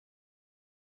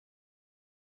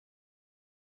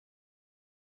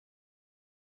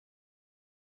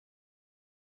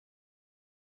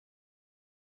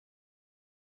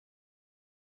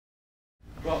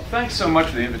Thanks so much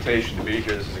for the invitation to be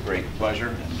here. This is a great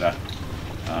pleasure.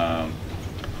 And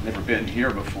never been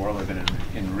here before. I've been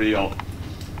in Rio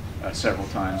several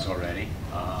times already.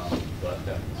 But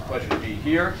it's a pleasure to be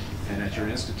here and at your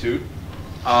institute.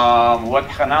 What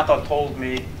Hanato told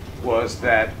me was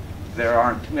that there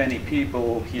aren't many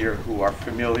people here who are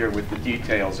familiar with the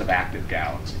details of active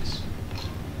galaxies.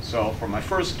 So for my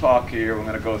first talk here, we're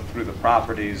going to go through the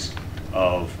properties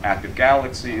of active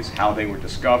galaxies, how they were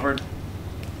discovered,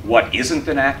 what isn't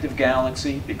an active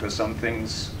galaxy, because some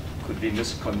things could be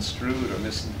misconstrued or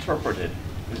misinterpreted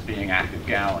as being active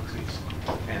galaxies.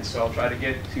 And so I'll try to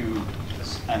get to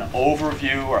an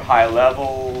overview or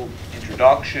high-level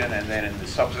introduction, and then in the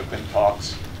subsequent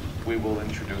talks, we will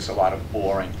introduce a lot of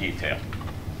boring detail.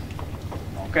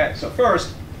 Okay, so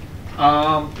first,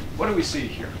 what do we see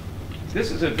here?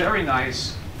 This is a very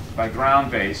nice, by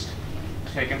ground-based,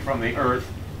 taken from the Earth.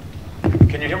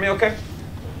 Can you hear me okay?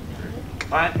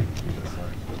 Fine?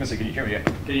 Missy, can you hear me?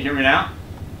 Can you hear me now?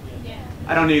 Yeah.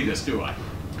 I don't need this, do I?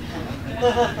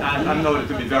 I'm noted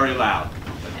to be very loud.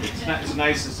 It's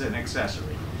nice as an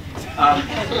accessory.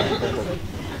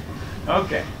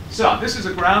 Okay, so this is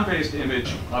a ground-based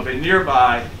image of a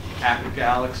nearby active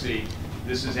galaxy.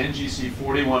 This is NGC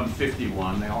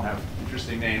 4151. They all have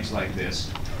interesting names like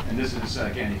this. And this is,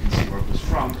 again, you can see where it was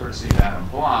from, courtesy of Adam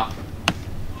Bloch.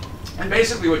 And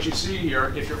basically what you see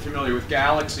here, if you're familiar with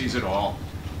galaxies at all,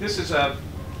 this is a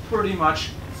pretty much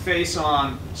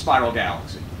face-on spiral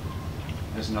galaxy.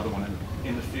 There's another one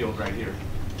in the field right here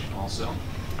also.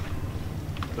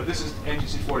 But this is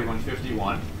NGC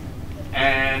 4151.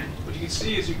 And what you can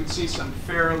see is you can see some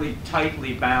fairly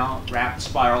tightly wrapped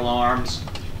spiral arms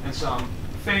and some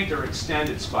fainter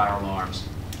extended spiral arms.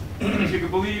 If you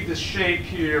can believe this shape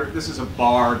here, this is a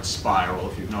barred spiral.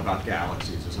 If you know about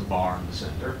galaxies, there's a bar in the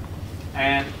center.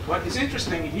 And what is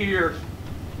interesting here,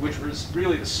 which was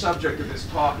really the subject of this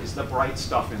talk, is the bright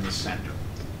stuff in the center.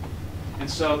 And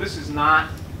so this is not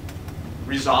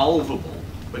resolvable,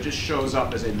 but just shows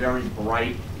up as a very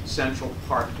bright central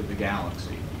part to the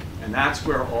galaxy. And that's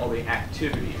where all the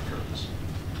activity occurs.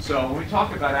 So when we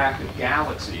talk about active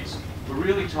galaxies, we're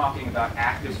really talking about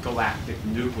active galactic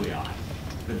nuclei,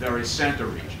 the very center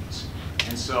regions.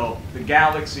 And so the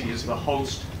galaxy is the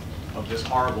host of this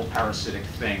horrible parasitic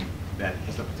thing that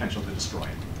has the potential to destroy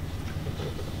it.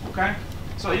 Okay?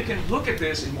 So you can look at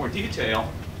this in more detail.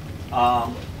 So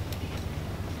I'll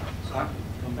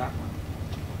come back one.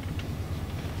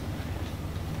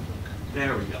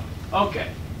 There we go. Okay.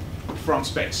 From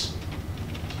space.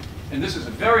 And this is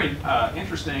a very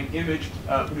interesting image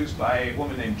produced by a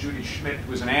woman named Judy Schmidt,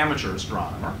 who is an amateur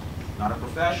astronomer, not a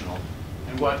professional.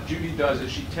 And what Judy does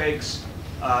is she takes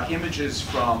images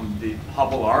from the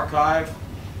Hubble archive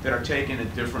that are taken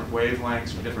at different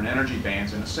wavelengths or different energy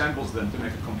bands and assembles them to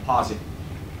make a composite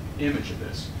image of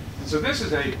this. And so this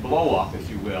is a blow-up, if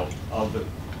you will, of the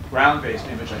ground-based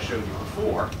image I showed you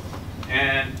before.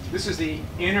 And this is the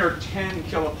inner 10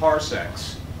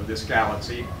 kiloparsecs of this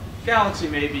galaxy. Galaxy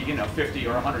may be, 50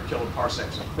 or 100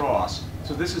 kiloparsecs across.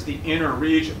 So this is the inner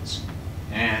regions.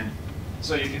 And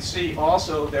so you can see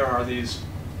also there are these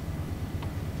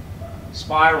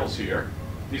spirals here.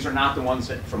 These are not the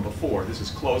ones from before. This is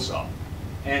close-up.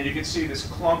 And you can see this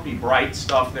clumpy, bright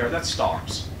stuff there. That's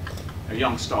stars. They're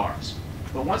young stars.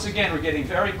 But once again, we're getting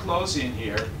very close in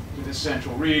here to this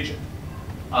central region.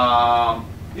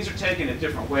 These are taken at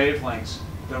different wavelengths.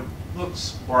 The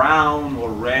looks brown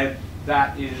or red,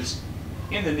 that is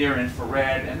in the near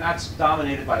infrared, and that's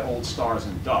dominated by old stars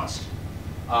and dust.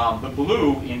 The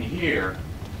blue in here,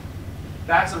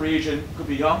 that's the region, could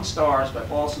be young stars, but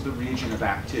also the region of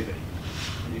activity.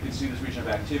 And you can see this region of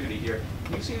activity here.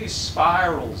 You can see these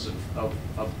spirals of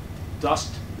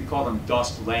dust, we call them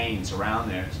dust lanes around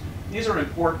there. These are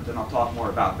important, and I'll talk more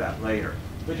about that later.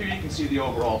 But here you can see the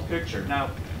overall picture.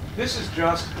 Now, this is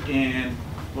just in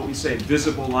what we say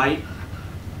visible light,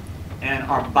 and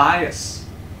our bias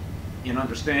in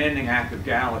understanding active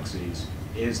galaxies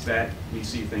is that we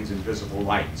see things in visible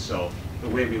light. So the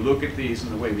way we look at these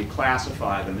and the way we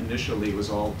classify them initially was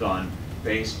all done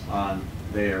based on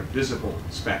their visible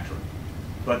spectrum.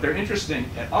 But they're interesting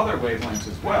at other wavelengths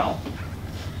as well.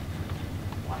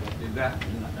 Why did I do that? I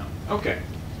do not know. Okay,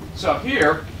 so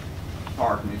here,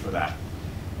 pardon me for that.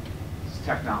 This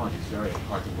technology is very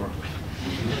hard to work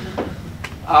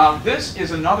with. This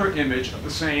is another image of the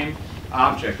same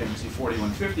object, NGC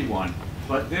 4151,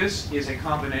 but this is a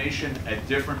combination at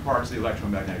different parts of the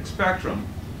electromagnetic spectrum.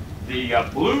 The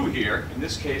blue here, in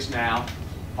this case now,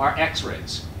 are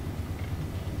X-rays,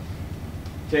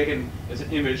 taken as an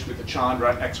image with the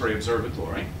Chandra X-ray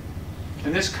Observatory.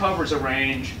 And this covers a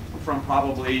range from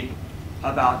probably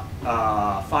about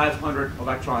 500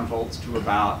 electron volts to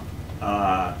about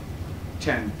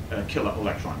 10 kilo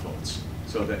electron volts.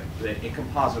 So that a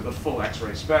composite of the full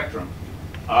X-ray spectrum.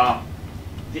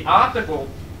 The optical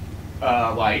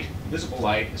light, visible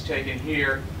light, is taken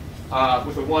here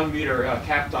with a 1 meter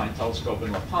Kapton telescope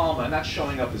in La Palma, and that's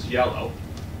showing up as yellow.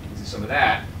 You can see some of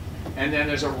that. And then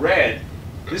there's a red.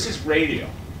 This is radio.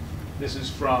 This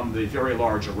is from the Very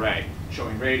Large Array,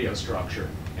 showing radio structure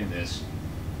in this.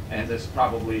 And this is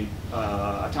probably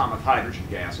atomic hydrogen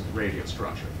gas in the radio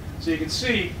structure. So you can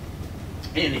see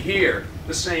in here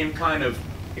the same kind of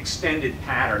extended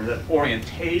pattern. The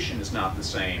orientation is not the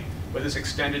same, but this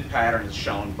extended pattern is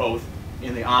shown both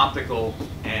in the optical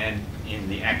and in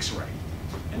the X-ray.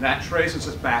 And that traces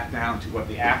us back down to what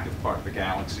the active part of the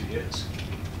galaxy is.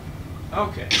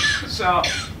 Okay, so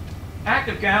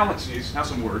active galaxies have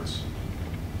some words.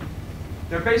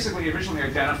 They're basically originally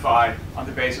identified on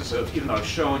the basis of, even though I've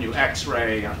shown you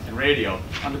X-ray and radio,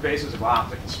 on the basis of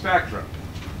optical spectra.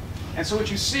 And so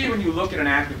what you see when you look at an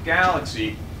active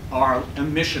galaxy are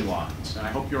emission lines. And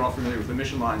I hope you're all familiar with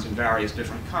emission lines in various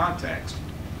different contexts.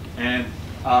 And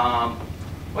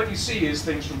what you see is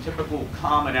things from typical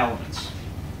common elements,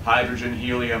 hydrogen,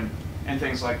 helium, and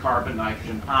things like carbon,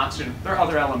 nitrogen, oxygen. There are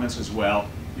other elements as well,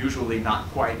 usually not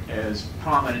quite as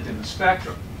prominent in the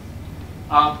spectrum.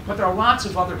 But there are lots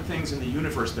of other things in the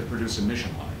universe that produce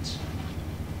emission lines.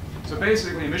 So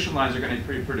basically, emission lines are going to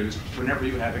be produced whenever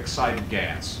you have excited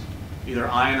gas, either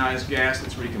ionized gas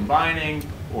that's recombining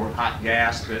or hot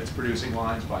gas that's producing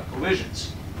lines by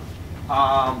collisions.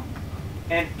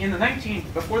 And in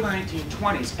before the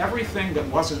 1920s, everything that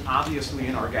wasn't obviously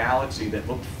in our galaxy that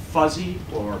looked fuzzy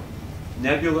or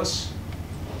nebulous,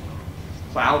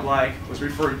 cloud-like, was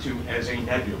referred to as a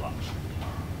nebula.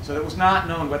 So it was not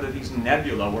known whether these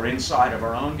nebula were inside of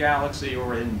our own galaxy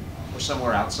or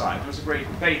somewhere outside. There was a great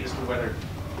debate as to whether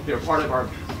they were part of our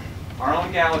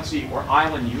own galaxy or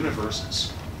island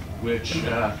universes, which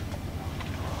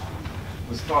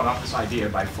was thought up, this idea,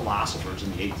 by philosophers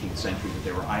in the 18th century that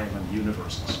they were island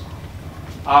universes.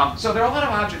 So there are a lot of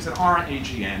objects that aren't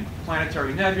AGN: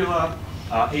 planetary nebula,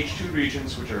 H2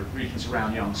 regions, which are regions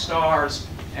around young stars,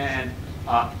 and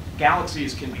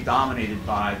galaxies can be dominated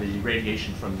by the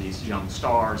radiation from these young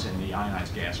stars and the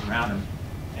ionized gas around them.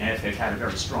 And if they've had a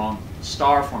very strong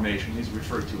star formation, these are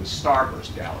referred to as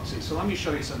starburst galaxies. So let me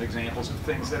show you some examples of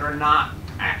things that are not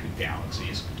active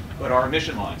galaxies, but are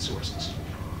emission line sources.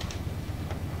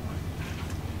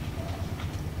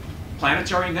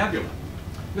 Planetary nebula.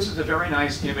 This is a very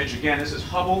nice image. Again, this is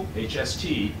Hubble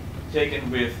HST, taken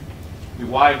with the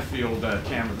wide field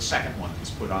camera, the second one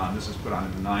that's put on. This is put on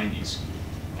in the 90s.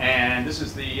 And this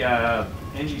is the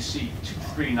NGC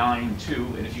 2392,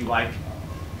 and if you like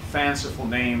fanciful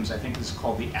names, I think this is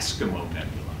called the Eskimo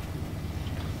Nebula,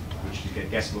 which you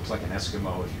guess looks like an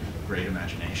Eskimo if you have a great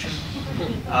imagination.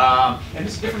 And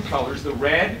it's different colors. The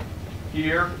red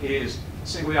here is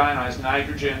singly ionized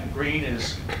nitrogen, green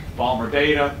is Balmer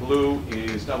beta, blue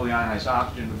is doubly ionized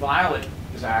oxygen, violet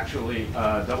is actually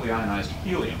doubly ionized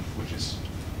helium, which is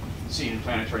seen in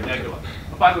planetary nebula.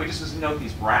 By the way, just as a note,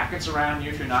 these brackets around you,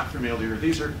 if you're not familiar,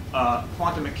 these are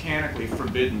quantum mechanically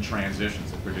forbidden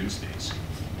transitions that produce these.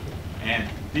 And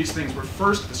these things were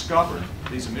first discovered,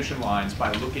 these emission lines,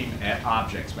 by looking at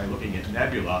objects, by looking at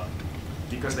nebula,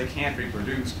 because they can't be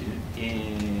produced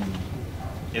in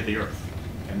the Earth.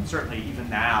 And certainly even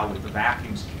now, with the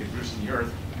vacuums that get produced in the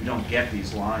Earth, you don't get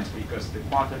these lines because the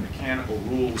quantum mechanical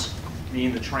rules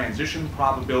mean the transition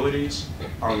probabilities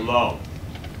are low.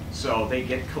 So they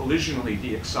get collisionally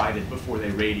de-excited before they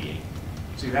radiate.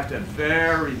 So you have to have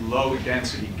very low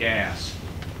density gas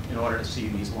in order to see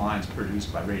these lines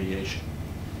produced by radiation.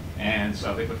 And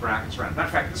so they put brackets around. Matter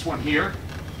of fact, this one here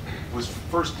was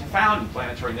first found in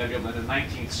planetary nebula in the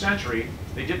 19th century.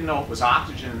 They didn't know it was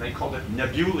oxygen, and they called it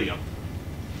nebulium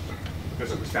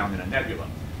because it was found in a nebula.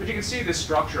 But you can see this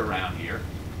structure around here.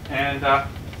 And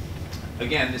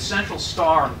again, the central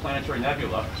star in the planetary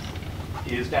nebula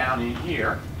is down in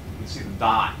here. You can see the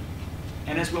dot.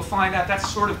 And as we'll find out,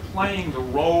 that's sort of playing the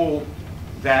role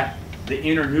that the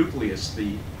inner nucleus,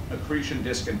 the accretion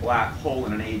disk and black hole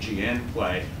in an AGN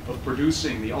play, of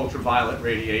producing the ultraviolet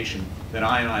radiation that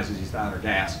ionizes these outer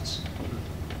gases.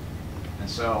 And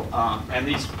so, and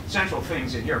these central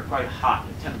things in here are quite hot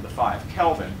at 10 to the 5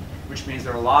 Kelvin, which means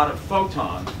there are a lot of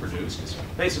photons produced. It's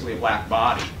basically a black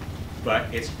body,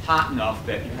 but it's hot enough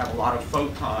that you have a lot of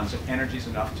photons and energies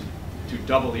enough to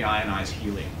double the ionized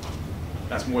helium.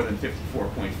 That's more than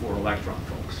 54.4 electron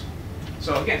volts.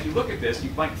 So again, if you look at this, you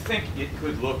might think it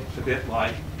could look a bit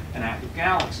like an active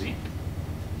galaxy.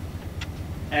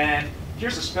 And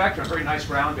here's a spectrum, a very nice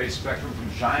ground-based spectrum from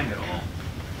Zhang et al.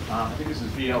 I think this is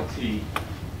VLT.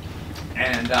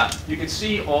 And you can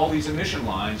see all these emission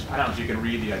lines. I don't know if you can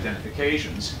read the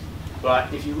identifications,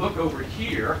 but if you look over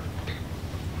here,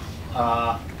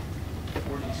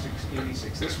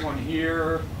 4686, this one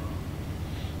here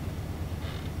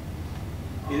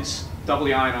is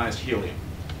doubly ionized helium.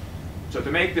 So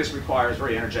to make this requires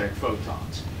very energetic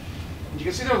photons. And you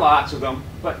can see there are lots of them,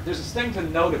 but there's this thing to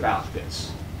note about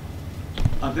this.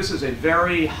 This is a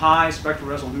very high spectral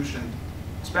resolution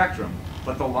spectrum,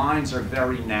 but the lines are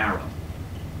very narrow.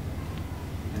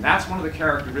 And that's one of the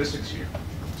characteristics here.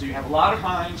 So you have a lot of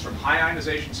ions from high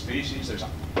ionization species. There's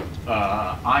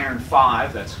iron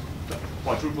 5, that's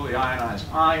quadruply ionized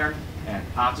iron, and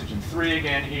oxygen 3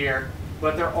 again here,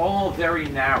 but they're all very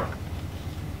narrow.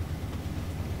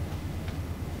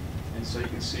 And so you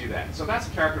can see that. So that's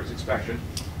the characteristic spectrum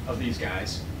of these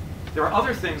guys. There are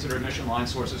other things that are emission line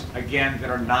sources, again,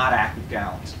 that are not active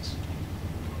galaxies.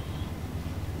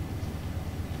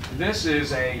 This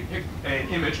is an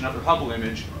image, another Hubble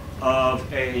image,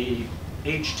 of a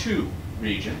H2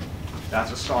 region.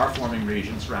 That's a star-forming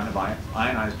region surrounded by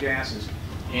ionized gases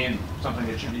in something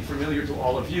that should be familiar to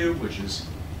all of you, which is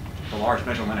the Large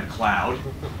Magellanic Cloud.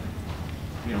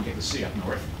 You don't get to see up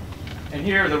north. And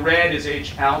here the red is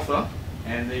H alpha,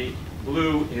 and the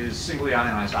blue is singly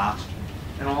ionized oxygen.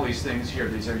 And all these things here,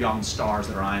 these are young stars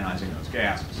that are ionizing those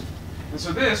gases. And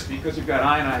so this, because you've got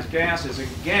ionized gases,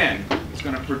 again, is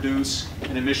going to produce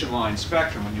an emission line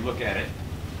spectrum when you look at it.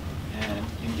 And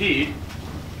indeed,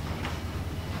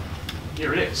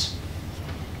 here it is.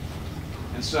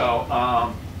 And so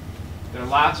there are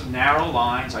lots of narrow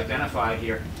lines identified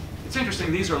here. It's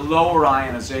interesting, these are lower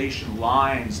ionization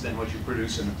lines than what you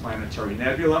produce in the planetary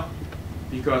nebula,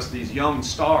 because these young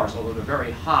stars, although they're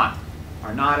very hot,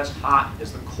 are not as hot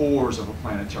as the cores of a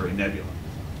planetary nebula.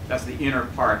 That's the inner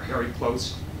part, very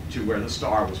close to where the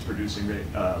star was producing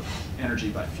energy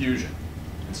by fusion.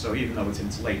 And so even though it's in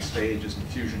its late stages and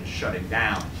fusion is shutting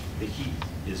down, the heat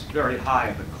is very high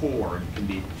at the core and can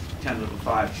be 10 to the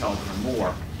 5 Kelvin or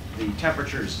more. The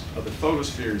temperatures of the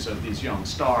photospheres of these young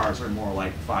stars are more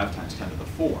like 5 times 10 to the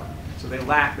 4. So they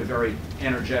lack the very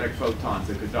energetic photons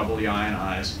that could doubly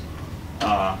ionize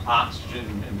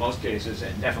oxygen in most cases,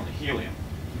 and definitely helium.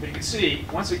 But you can see,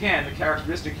 once again, the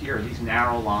characteristic here are these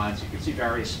narrow lines. You can see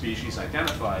various species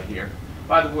identified here.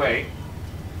 By the way,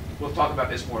 we'll talk about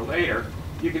this more later.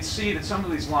 You can see that some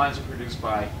of these lines are produced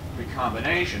by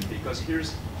recombination, because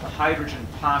here's the hydrogen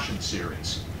Paschen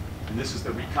series. And this is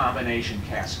the recombination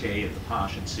cascade of the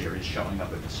Paschen series showing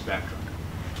up in the spectrum.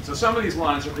 So some of these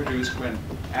lines are produced when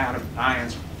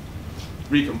ions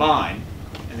recombine,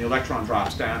 and the electron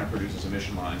drops down and produces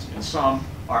emission lines. And some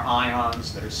are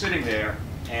ions that are sitting there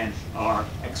and are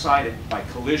excited by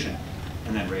collision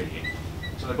and then radiate.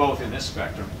 So they're both in this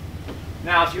spectrum.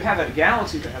 Now, if you have a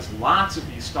galaxy that has lots of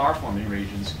these star-forming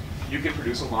regions, you can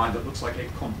produce a line that looks like a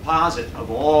composite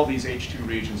of all these H2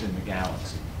 regions in the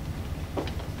galaxy.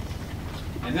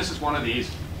 And this is one of these,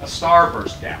 a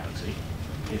starburst galaxy.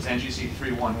 It's NGC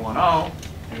 3110,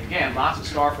 and again, lots of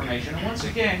star formation. And once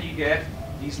again, you get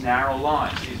these narrow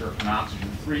lines. These are an oxygen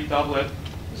 3 doublet.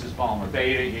 This is Balmer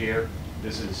beta here.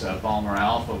 This is Balmer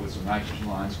alpha with some nitrogen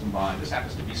lines combined. This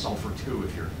happens to be sulfur 2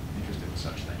 if you're interested in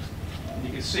such things. And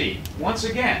you can see, once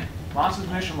again, lots of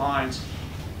emission lines,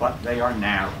 but they are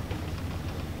narrow.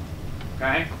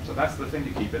 Okay? So that's the thing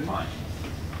to keep in mind.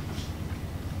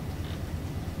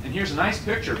 And here's a nice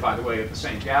picture, by the way, of the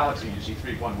same galaxy, NGC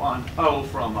 3110,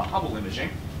 from Hubble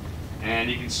imaging. And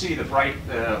you can see the bright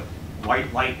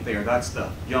white light there. That's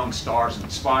the young stars and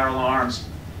the spiral arms.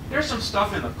 There's some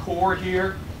stuff in the core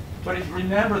here, but if you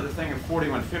remember the thing in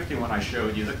 4151 I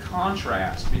showed you, the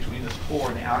contrast between this core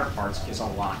and the outer parts is a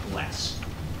lot less.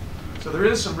 So there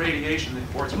is some radiation in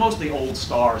the core. It's mostly old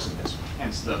stars in this,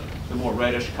 hence the more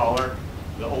reddish color,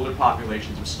 the older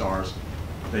populations of stars.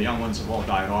 The young ones have all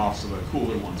died off, so the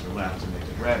cooler ones are left and makes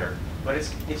it redder. But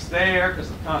it's there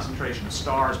because of the concentration of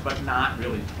stars, but not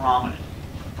really prominent,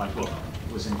 like what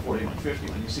was in 4150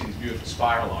 when you see these beautiful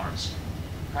spiral arms.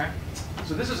 Okay?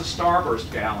 So this is a starburst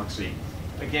galaxy.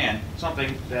 Again,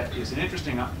 something that is an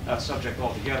interesting subject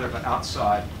altogether, but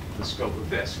outside the scope of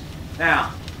this.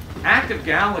 Now, active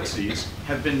galaxies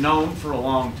have been known for a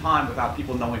long time without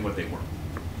people knowing what they were.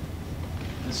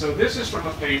 And so this is from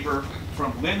a paper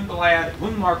from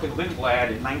Lundmark and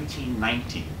Lindblad in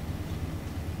 1919.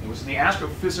 It was in the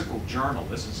Astrophysical Journal.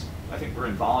 This is, I think we're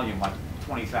in volume like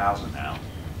 20,000 now.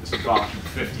 This is volume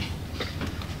 50.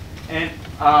 And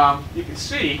you can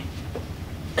see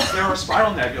there are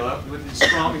spiral nebula with these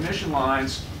strong emission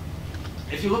lines.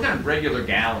 If you look at a regular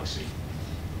galaxy,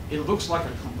 it looks like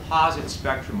a composite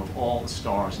spectrum of all the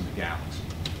stars in the galaxy.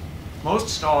 Most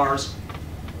stars,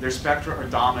 their spectra are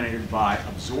dominated by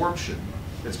absorption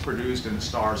that's produced in the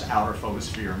star's outer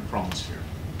photosphere and chromosphere.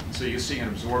 And so you see an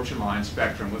absorption line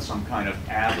spectrum with some kind of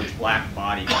average black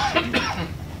body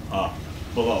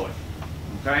below it.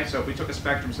 Okay, so if we took a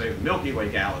spectrum, say, of the Milky Way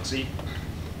galaxy,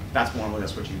 that's more or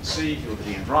less what you'd see. If you look at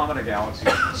the Andromeda galaxy,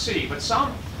 you can see. But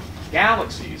some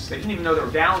galaxies, they didn't even know there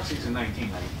were galaxies in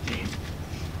 1919,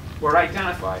 were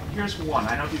identified. Here's one.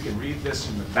 I don't know if you can read this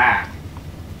in the back.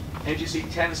 NGC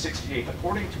 1068,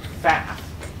 according to FAF,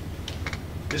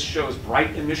 this shows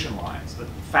bright emission lines. The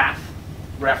FAF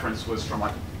reference was from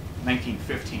like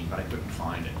 1915, but I couldn't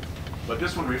find it. But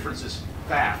this one references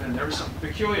FAF, and there are some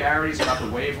peculiarities about the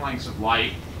wavelengths of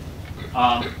light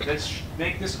that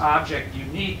make this object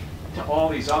unique to all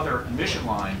these other emission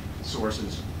line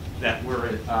sources that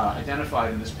were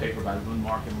identified in this paper by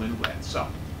Lundmark and Lindblad. So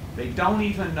they don't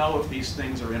even know if these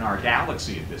things are in our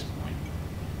galaxy at this point.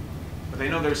 But they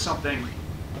know there's something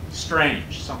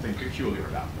strange, something peculiar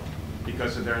about them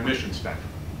because of their emission spectrum.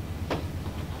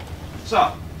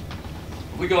 So,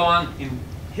 if we go on in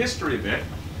history a bit,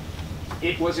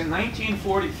 it was in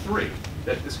 1943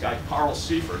 that this guy, Carl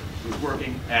Seifert, was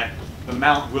working at the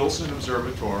Mount Wilson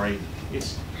Observatory.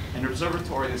 It's an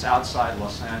observatory that's outside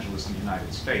Los Angeles in the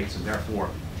United States, and therefore,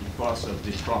 because of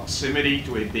the proximity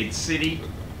to a big city,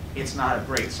 it's not a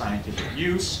great scientific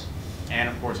use. And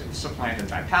of course, it was supplanted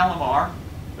by Palomar,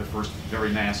 the first very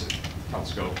massive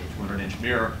telescope with 200-inch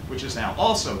mirror, which is now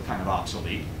also kind of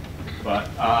obsolete. But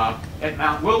at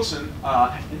Mount Wilson,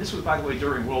 and this was, by the way,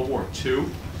 during World War II,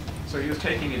 so he was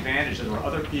taking advantage, there were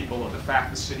other people, of the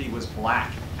fact the city was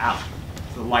black out.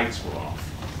 The lights were off.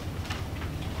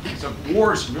 So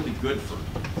war is really good for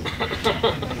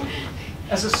it.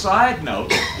 As a side note,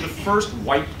 the first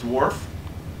white dwarf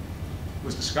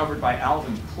was discovered by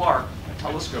Alvin Clark, a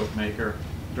telescope maker,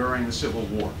 during the Civil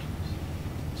War.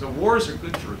 So wars are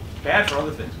good for, bad for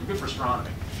other things, but good for astronomy.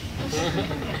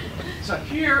 So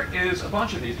here is a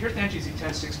bunch of these. Here's the NGC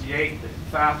 1068 that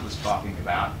FAF was talking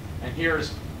about, and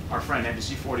here's our friend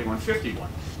NGC 4151,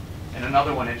 and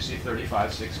another one, NGC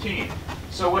 3516.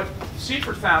 So what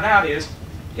Seifert found out is,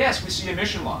 yes, we see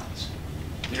emission lines.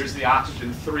 Here's the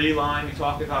oxygen 3 line we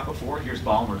talked about before. Here's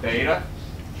Balmer beta.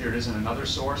 Here it is in another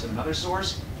source and another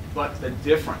source. But the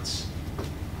difference,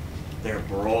 they're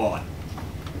broad.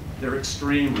 They're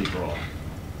extremely broad.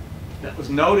 That was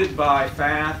noted by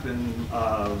FAF and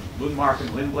Lundmark and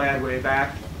Lindblad way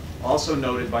back, also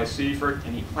noted by Seifert,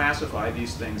 and he classified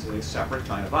these things as a separate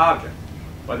kind of object.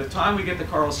 By the time we get to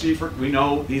Carl Seifert, we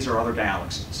know these are other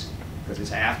galaxies, because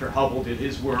it's after Hubble did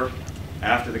his work,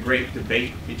 after the great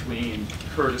debate between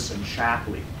Curtis and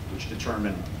Shapley, which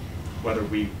determined whether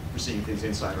we were seeing things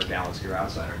inside our galaxy or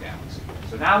outside our galaxy.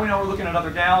 So now we know we're looking at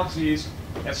other galaxies,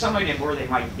 have some idea of where they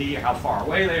might be, how far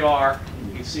away they are, and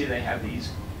we can see they have these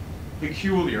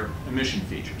peculiar emission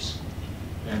features.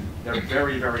 And they're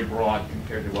very, very broad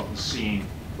compared to what was seen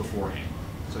beforehand.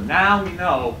 So now we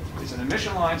know it's an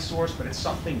emission line source, but it's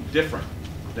something different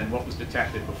than what was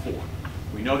detected before.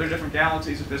 We know they're different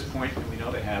galaxies at this point, and we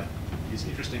know they have these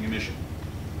interesting emission.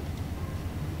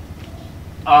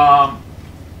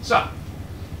 So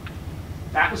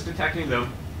that was detecting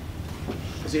them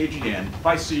as AGN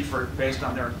by Seifert based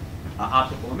on their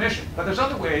optical emission. But there's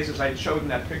other ways, as I showed in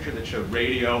that picture that showed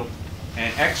radio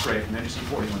and X-ray from NGC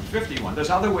 4151. There's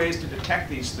other ways to detect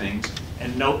these things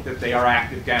and note that they are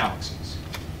active galaxies.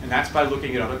 And that's by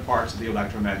looking at other parts of the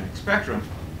electromagnetic spectrum.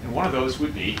 And one of those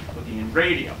would be looking in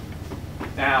radio.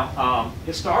 Now,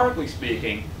 historically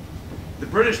speaking, the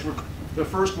British were the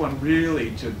first one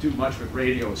really to do much with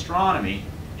radio astronomy.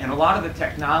 And a lot of the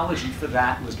technology for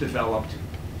that was developed.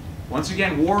 Once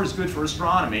again, war is good for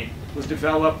astronomy, was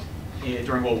developed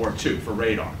during World War II for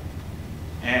radar.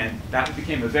 And that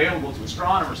became available to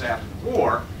astronomers after the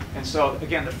war. And so,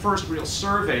 again, the first real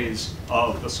surveys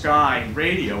of the sky and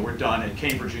radio were done at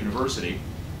Cambridge University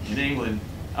in England,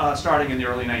 starting in the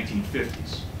early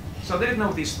 1950s. So they didn't know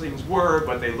what these things were,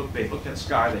 but they looked at the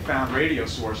sky, they found radio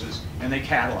sources, and they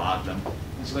cataloged them.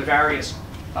 And so the various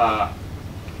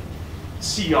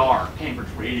CR,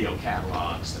 Cambridge radio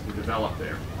catalogs that were developed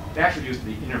there, they actually used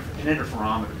an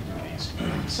interferometer to do these.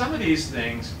 Some of these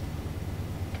things,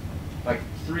 like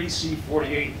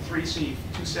 3C48,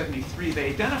 3C273, they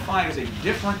identify as a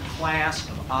different class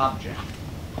of object.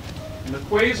 And the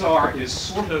quasar is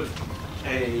sort of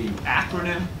an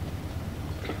acronym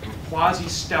for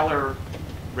quasi-stellar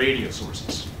radio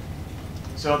sources.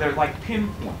 So they're like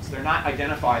pinpoints. They're not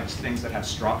identified as things that have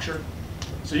structure.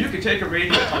 So you could take a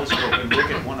radio telescope and look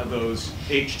at one of those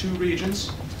H2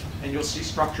 regions, and you'll see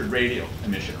structured radio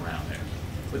emission around there.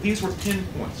 But these were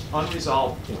pinpoints,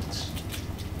 unresolved points.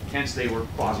 hence they were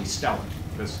quasi-stellar,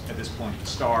 because at this point the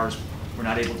stars were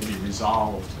not able to be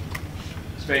resolved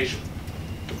spatially.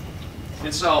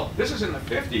 And so this is in the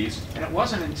 50s, and it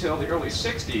wasn't until the early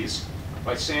 60s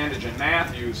by Sandage and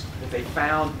Matthews that they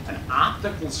found an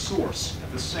optical source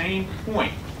at the same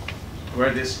point where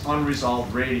this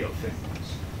unresolved radio thing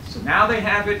was. So now they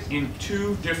have it in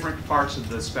two different parts of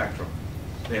the spectrum.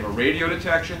 They have a radio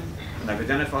detection, and they've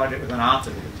identified it with an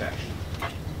optical detection.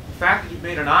 The fact that you've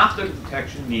made an optical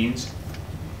detection means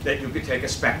that you could take a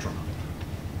spectrum of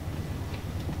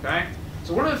it. Okay?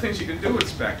 So one of the things you can do with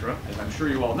spectra, as I'm sure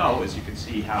you all know, is you can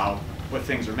see what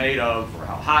things are made of, or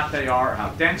how hot they are, or how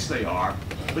dense they are.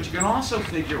 But you can also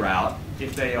figure out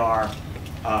if they are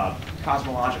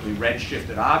cosmologically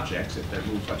redshifted objects, if they're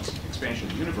moved by the expansion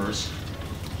of the universe,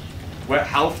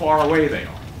 how far away they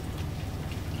are,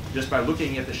 just by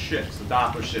looking at the shifts, the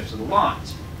Doppler shifts of the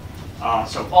lines.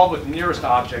 So all but the nearest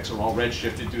objects are all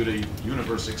redshifted due to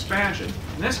universe expansion.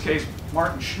 In this case,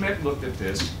 Martin Schmidt looked at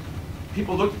this.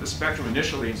 People looked at the spectrum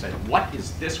initially and said, what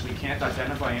is this? We can't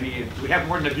identify any. We have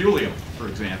more nebulium, for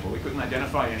example. We couldn't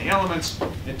identify any elements.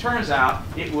 It turns out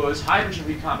it was hydrogen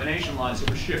recombination lines that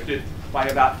were shifted by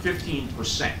about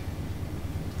 15%,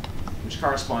 which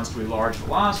corresponds to a large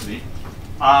velocity.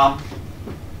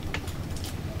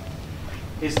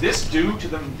 Is this due to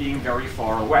them being very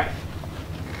far away?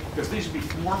 Because these would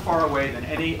be more far away than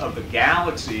any of the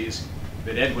galaxies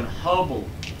that Edwin Hubble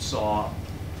saw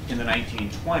in the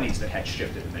 1920s that had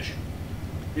shifted emission.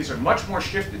 These are much more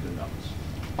shifted than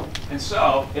those. And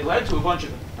so it led to a bunch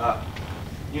of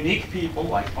unique people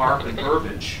like Arp and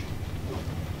Burbage,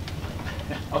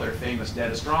 other famous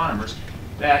dead astronomers,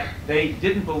 that they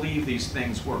didn't believe these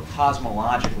things were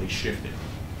cosmologically shifted.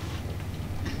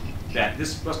 That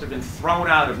this must have been thrown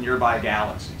out of nearby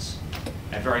galaxies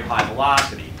at very high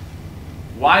velocity.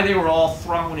 Why they were all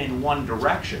thrown in one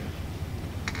direction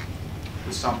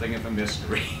was something of a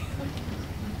mystery.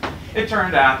 It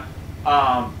turned out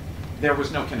there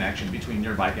was no connection between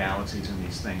nearby galaxies and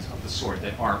these things of the sort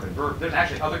that Arp and Burbage. There's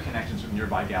actually other connections with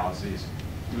nearby galaxies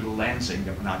due to lensing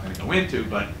that we're not going to go into,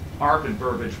 but Arp and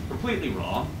Burbage were completely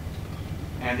wrong.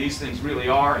 And these things really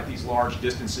are, at these large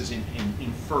distances,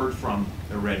 inferred from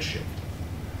their redshift.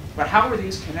 But how are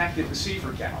these connected to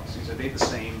Seyfert galaxies? Are they the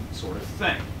same sort of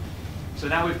thing? So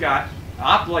now we've got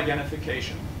optical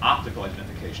identification of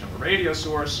a radio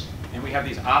source, and we have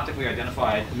these optically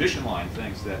identified emission line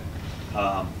things that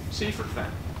Seyfert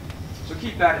found. So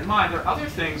keep that in mind. There are other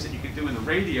things that you can do in the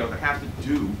radio that have to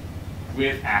do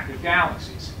with active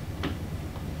galaxies.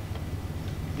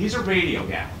 These are radio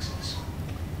galaxies.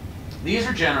 These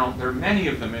are general. There are many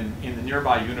of them in the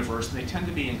nearby universe, and they tend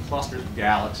to be in clusters of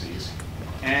galaxies.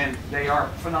 And they are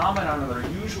phenomena that are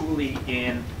usually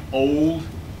in old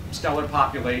stellar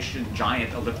population,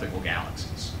 giant elliptical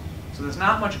galaxies. So there's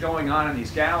not much going on in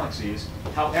these galaxies.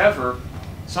 However,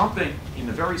 something in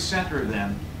the very center of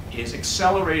them is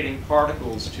accelerating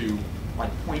particles to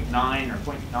like 0.9 or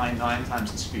 0.99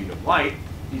 times the speed of light.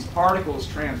 These particles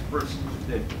transverse,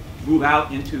 that move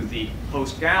out into the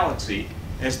host galaxy.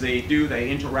 As they do, they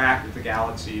interact with the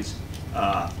galaxy's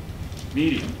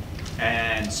medium,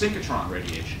 and synchrotron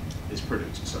radiation is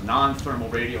produced. So non-thermal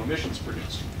radio emission is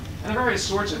produced. And there are various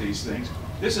sorts of these things.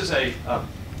 This is a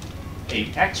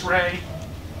X-ray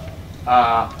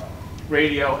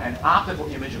radio and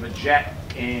optical image of a jet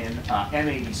in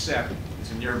M87.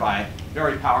 It's a nearby,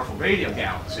 very powerful radio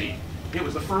galaxy. It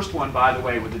was the first one, by the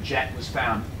way, where the jet was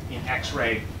found in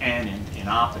X-ray and in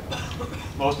optical.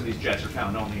 Most of these jets are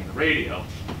found only in the radio.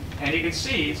 And you can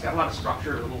see it's got a lot of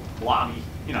structure, a little blobby,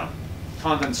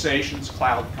 condensations,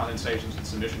 cloud condensations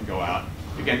as emission go out.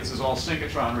 Again, this is all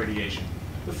synchrotron radiation.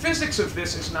 The physics of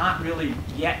this is not really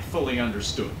yet fully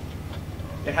understood.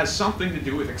 It has something to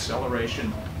do with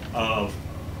acceleration of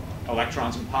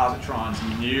electrons and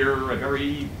positrons near a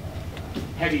very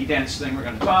heavy, dense thing we're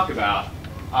going to talk about.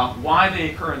 Why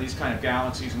they occur in these kind of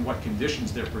galaxies and what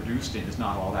conditions they're produced in is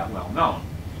not all that well known.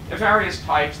 There are various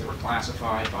types that were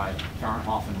classified by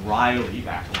Fahrenhoff and Riley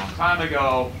back a long time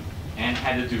ago and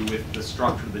had to do with the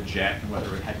structure of the jet and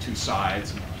whether it had two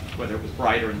sides, and whether it was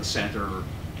brighter in the center or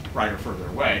brighter further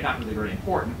away. Not really very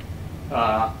important.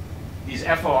 These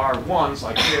FR1s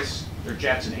like this, they're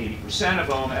jets in 80% of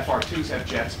them. FR2s have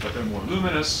jets, but they're more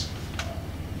luminous.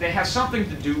 They have something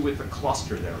to do with the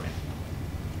cluster they're in.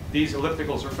 These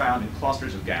ellipticals are found in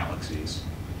clusters of galaxies.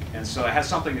 And so it has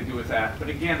something to do with that. But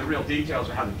again, the real details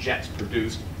of how the jet's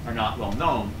produced are not well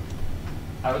known.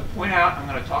 I would point out, I'm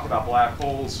going to talk about black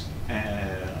holes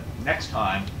next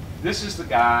time. This is the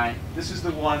guy, this is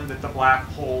the one that the black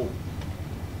hole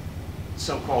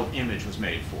so-called image was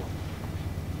made for.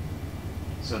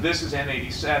 So this is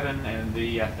M87, and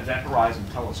the Event Horizon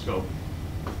Telescope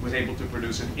was able to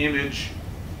produce an image,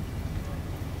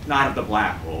 not of the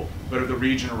black hole, but of the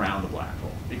region around the black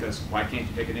hole. Because why can't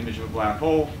you take an image of a black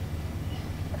hole?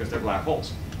 Because they're black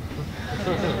holes.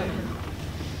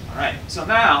 All right, so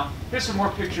now, here's some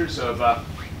more pictures of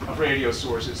radio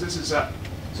sources. This is,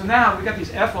 so now we've got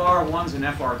these FR1s and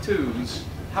FR2s.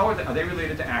 How are they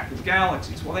related to active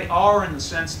galaxies? Well, they are in the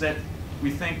sense that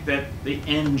we think that the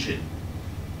engine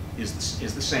is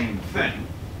the same thing.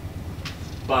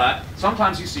 But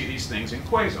sometimes you see these things in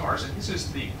quasars, and this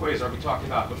is the quasar we talked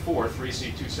about before,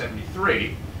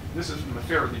 3C273. This is from a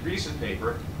fairly recent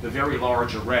paper, the Very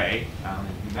Large Array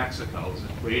in New Mexico. It's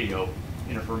a radio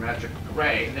interferometric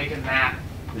array, and they can map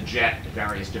the jet at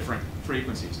various different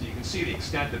frequencies. And you can see the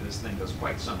extent of this thing goes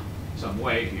quite some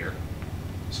way here,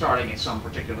 starting at some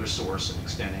particular source and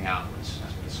extending outwards.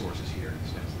 That's where the source is here, it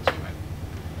extends this way.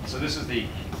 So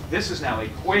this is now a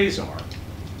quasar.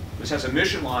 This has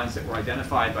emission lines that were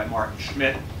identified by Martin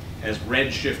Schmidt as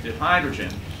red-shifted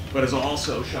hydrogen, but is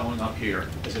also showing up here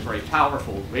as a very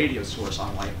powerful radio source,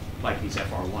 like these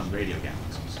FR1 radio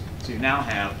galaxies. So you now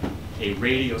have a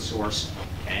radio source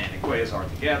and a quasar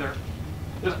together.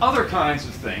 There's other kinds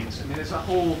of things. I mean, there's a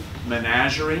whole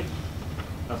menagerie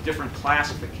of different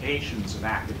classifications of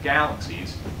active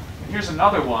galaxies. And here's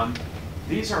another one.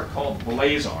 These are called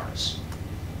blazars.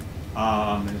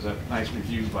 There's a nice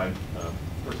review by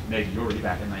Meg Urey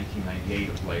back in 1998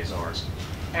 of blazars.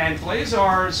 And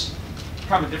blazars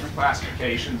come in different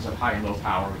classifications of high and low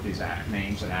power with these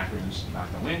names and acronyms I'm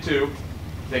not going into.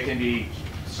 They can be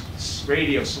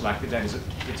radio selective, that is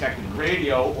detected in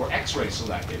radio, or X-ray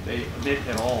selective. They emit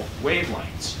at all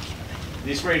wavelengths.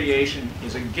 This radiation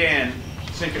is again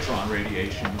synchrotron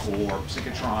radiation, or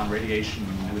synchrotron radiation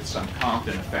with some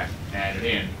Compton effect added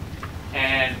in.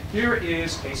 And here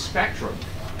is a spectrum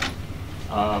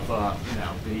of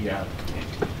the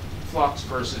flux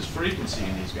versus frequency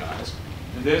in these guys.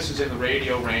 And this is in the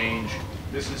radio range.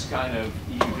 This is kind of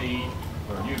EV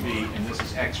or UV, and this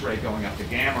is X-ray going up to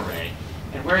gamma ray.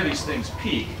 And where these things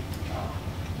peak,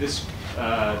 this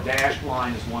dashed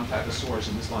line is one type of source,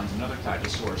 and this line is another type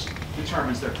of source,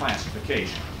 determines their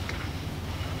classification.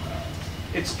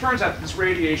 It turns out that this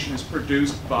radiation is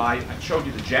produced by, I showed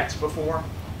you the jets before.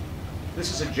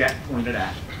 This is a jet pointed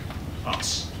at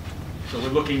us. So we're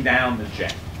looking down the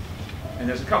jet. And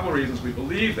there's a couple of reasons we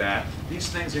believe that. These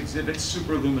things exhibit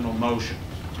superluminal motion.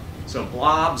 So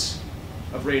blobs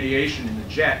of radiation in the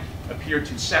jet appear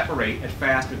to separate at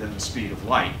faster than the speed of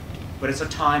light. But it's a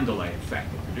time delay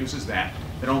effect that produces that.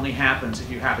 That only happens if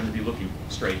you happen to be looking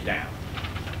straight down.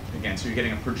 Again, so you're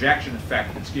getting a projection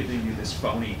effect that's giving you this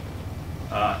phony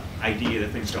idea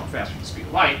that things go faster than the speed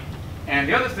of light. And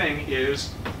the other thing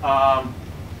is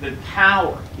the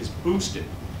power is boosted.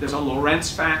 There's a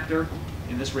Lorentz factor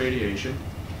in this radiation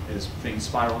as being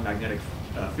spiral magnetic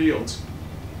fields.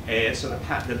 And so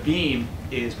the beam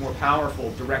is more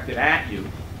powerful directed at you,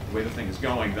 the way the thing is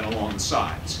going, than along the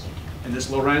sides. And this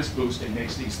Lorentz boosting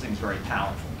makes these things very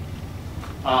powerful.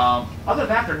 Other than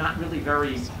that, they're not really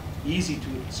very easy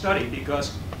to study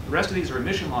because the rest of these are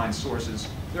emission line sources.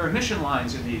 There are emission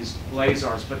lines in these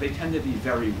blazars, but they tend to be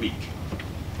very weak.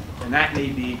 And that may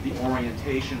be the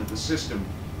orientation of the system,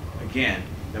 again,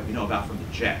 that we know about from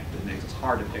the jet that makes it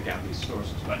hard to pick out these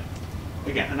sources. But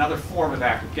again, another form of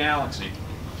active galaxy.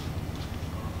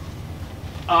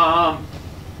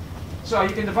 So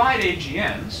you can divide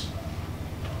AGNs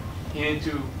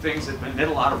into things that emit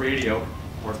a lot of radio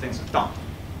or things that don't.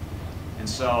 And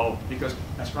so, because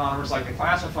astronomers like to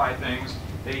classify things,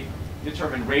 they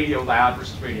determine radio loud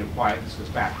versus radio quiet. This goes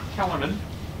back to Kellerman.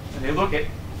 And they look at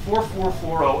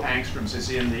 4440 angstroms is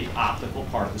in the optical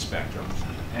part of the spectrum,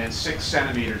 and 6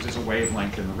 centimeters is a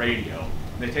wavelength in the radio.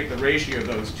 And they take the ratio of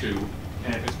those two,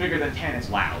 and if it's bigger than 10, it's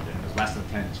loud, and if it's less than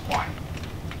 10, it's quiet.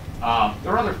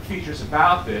 There are other features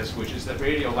about this, which is that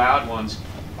radio loud ones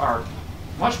are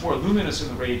much more luminous in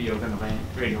the radio than the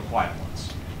radio quiet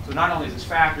ones. So not only is this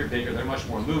factor bigger, they're much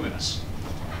more luminous.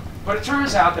 But it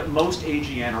turns out that most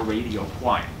AGN are radio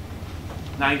quiet.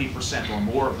 90% or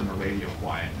more of them are radio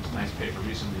quiet. There's a nice paper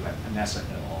recently by Vanessa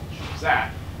et al. Shows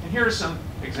that. And here are some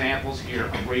examples here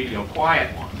of radio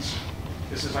quiet ones.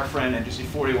 This is our friend NGC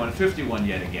 4151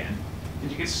 yet again.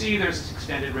 And you can see there's this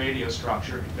extended radio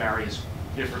structure. It varies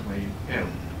differently,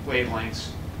 wavelengths.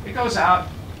 It goes out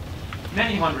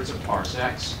many hundreds of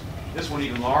parsecs. This one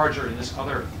even larger, and this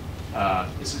other,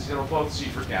 this is, it'll both see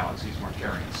for galaxies,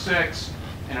 Markarian 6.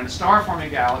 And in a star-forming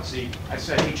galaxy, I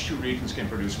said H2 regions can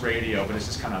produce radio, but it's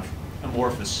just kind of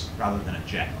amorphous rather than a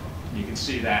jet. And you can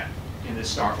see that in this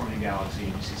star-forming galaxy,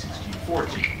 NGC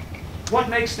 1614. what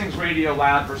makes things radio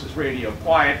loud versus radio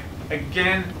quiet?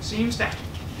 Again, seems to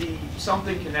be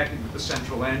something connected with the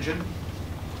central engine.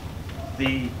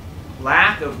 The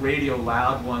lack of radio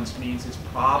loud ones means it's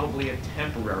probably a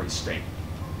temporary state.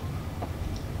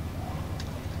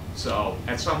 So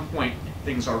at some point,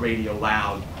 things are radio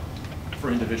loud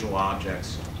for individual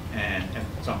objects, and at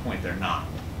some point they're not.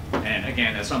 And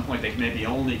again, at some point they maybe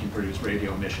only can produce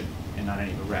radio emission and not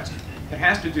any of the rest. It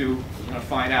has to do, we're going to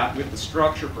find out, with the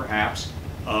structure perhaps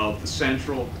of the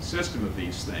central system of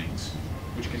these things,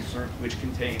 which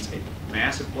contains a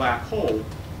massive black hole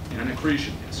and an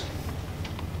accretion disk.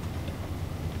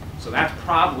 So that's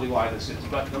probably why this is.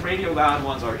 But the radio loud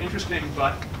ones are interesting,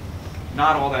 but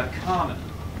not all that common.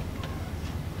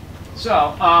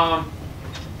 So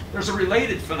there's a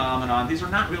related phenomenon. These are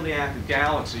not really active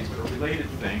galaxies, but a related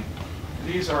thing.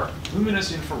 And these are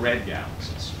luminous infrared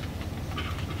galaxies.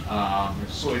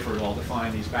 Soifert all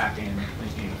defined these back in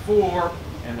 1984,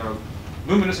 and they're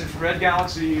luminous infrared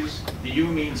galaxies. The U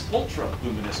means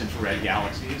ultra-luminous infrared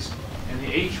galaxies, and the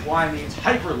HY means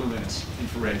hyperluminous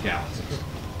infrared galaxies.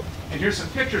 And here's some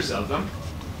pictures of them.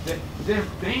 The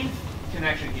main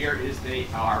connection here is they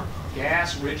are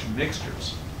gas-rich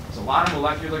mixtures. There's a lot of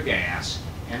molecular gas,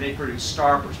 and they produce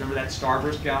starbursts. Remember that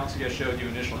starburst galaxy I showed you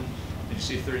initially? Did you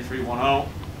see 3310?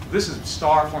 This is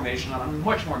star formation on a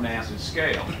much more massive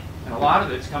scale. And a lot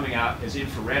of it's coming out as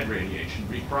infrared radiation,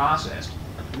 reprocessed.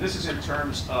 And this is in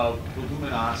terms of the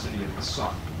luminosity of the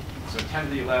sun. So 10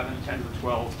 to the 11, 10 to the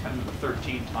 12, 10 to the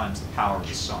 13 times the power of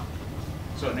the sun.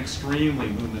 So an extremely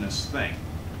luminous thing.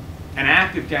 An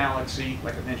active galaxy,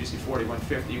 like an NGC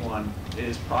 4151,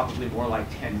 is probably more like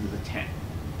 10 to the 10.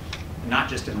 Not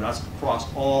just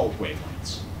across all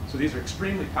wavelengths. So these are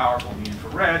extremely powerful in the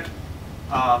infrared.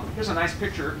 Here's a nice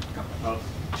picture of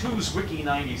TWO's Wiki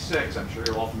 96. I'm sure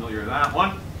you're all familiar with that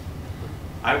one.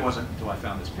 I wasn't until I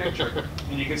found this picture.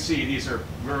 And you can see these are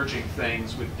merging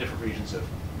things with different regions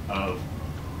of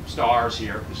stars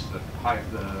here. This is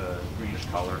the greenish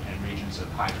color, and regions of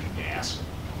hydrogen gas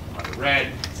are the red.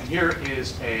 And here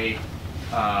is a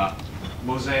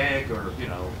mosaic, or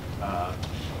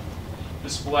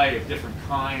display of different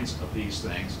kinds of these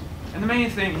things. And the main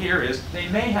thing here is they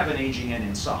may have an AGN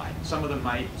inside. Some of them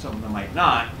might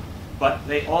not, but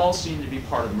they all seem to be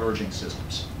part of merging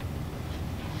systems,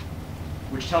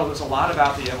 which tells us a lot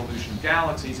about the evolution of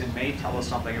galaxies and may tell us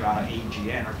something about how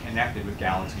AGN are connected with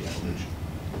galaxy evolution.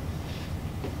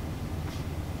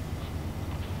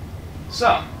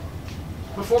 So,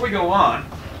 before we go on,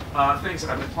 things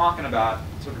that I've been talking about,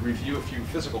 sort of review a few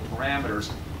physical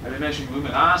parameters. I've been mentioning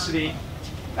luminosity.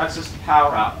 That's just the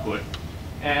power output.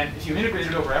 And if you integrate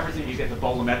it over everything, you get the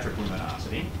bolometric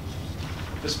luminosity.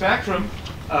 The spectrum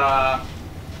can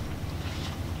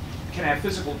have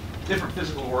different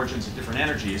physical origins at different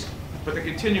energies, but the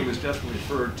continuum is just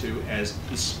referred to as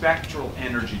the spectral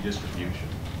energy distribution,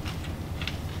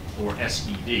 or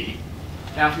SED.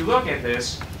 Now, if you look at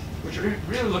this, what you're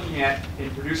really looking at in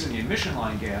producing the emission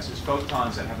line gas is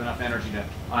photons that have enough energy to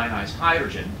ionize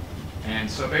hydrogen. And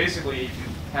so basically, if you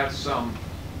have some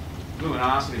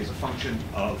luminosity as a function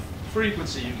of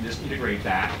frequency, you can just integrate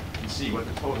that and see what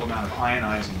the total amount of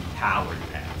ionizing power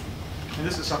you have. And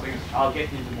this is something I'll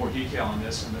get into more detail on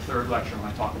this in the third lecture when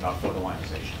I talk about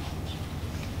photoionization.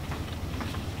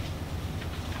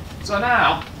 So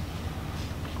now,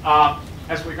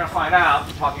 as we're going to find out,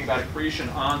 we're talking about accretion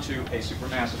onto a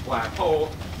supermassive black hole.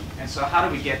 And so how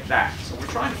do we get that? So we're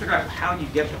trying to figure out how you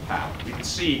get the power. You can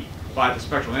see by the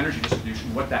spectral energy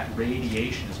distribution what that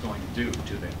radiation is going to do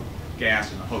to the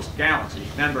gas in the host galaxy.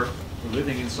 Remember, we're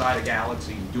living inside a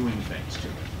galaxy and doing things to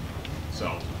it.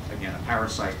 So again, a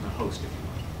parasite and a host, if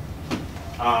you will.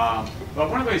 But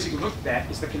one of the ways you can look at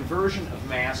that is the conversion of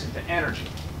mass into energy.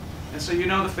 And so you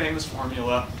know the famous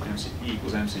formula, E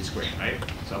equals mc squared, right?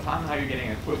 So if I'm how you're getting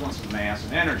equivalence of mass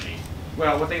and energy,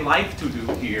 well, what they like to do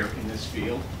here in this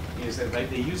field is that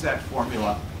they use that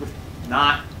formula with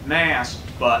not mass,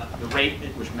 but the rate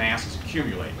at which mass is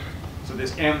accumulating. So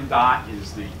this m dot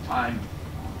is the time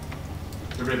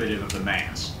derivative of the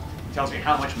mass. It tells me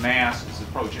how much mass is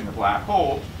approaching the black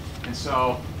hole. And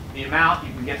so the amount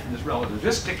you can get from this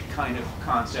relativistic kind of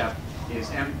concept is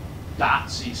m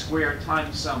dot c squared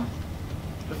times some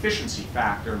efficiency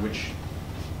factor, which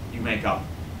you make up.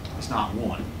 It's not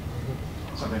 1.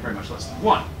 Something very much less than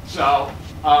 1. So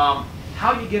how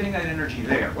are you getting that energy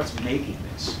there? What's making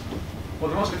this? Well,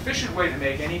 the most efficient way to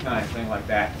make any kind of thing like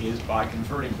that is by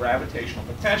converting gravitational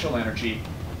potential energy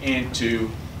into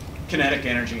kinetic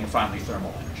energy and finally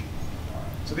thermal energy.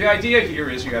 So the idea here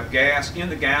is you have gas in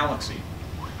the galaxy.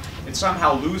 It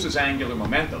somehow loses angular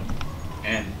momentum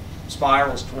and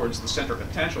spirals towards the center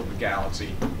potential of the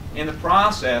galaxy. In the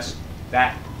process,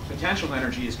 that potential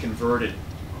energy is converted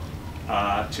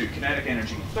to kinetic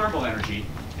energy and thermal energy,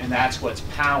 and that's what's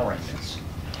powering this.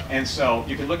 And so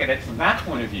you can look at it from that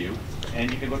point of view,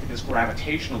 and you can look at this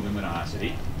gravitational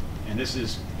luminosity, and this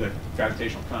is the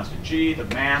gravitational constant g, the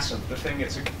mass of the thing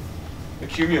that's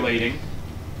accumulating,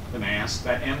 the mass,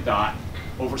 that m dot,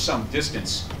 over some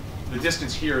distance. The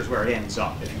distance here is where it ends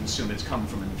up. If you assume it's come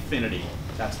from infinity,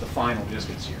 that's the final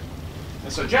distance here.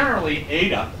 And so generally,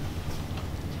 eta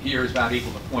here is about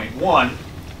equal to 0.1.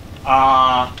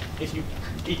 If you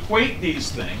equate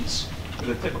these things with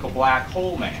a typical black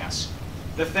hole mass,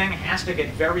 the thing has to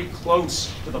get very close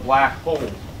to the black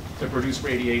hole to produce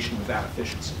radiation with that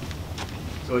efficiency.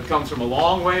 So it comes from a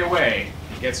long way away,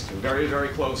 it gets to very, very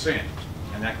close in.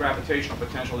 And that gravitational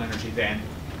potential energy then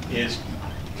is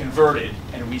converted,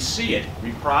 and we see it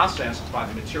reprocessed by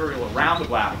the material around the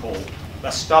black hole,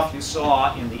 the stuff you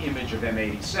saw in the image of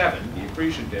M87, the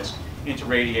accretion disk, into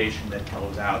radiation that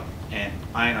goes out and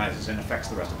ionizes and affects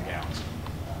the rest of the galaxy.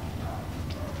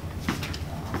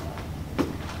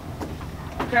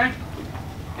 Okay?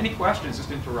 Any questions?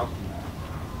 Just interrupt me.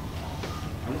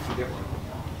 I won't forget one.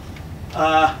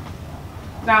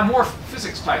 Now, more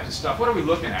physics types of stuff. What are we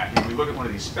looking at? When we look at one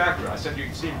of these spectra, I said you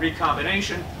can see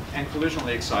recombination and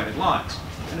collisionally excited lines.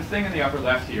 And the thing in the upper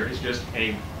left here is just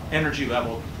a energy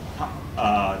level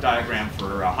diagram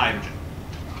for hydrogen.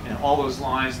 And all those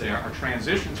lines there are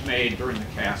transitions made during the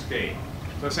cascade.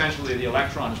 So essentially, the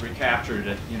electron is recaptured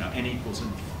at n equals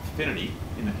infinity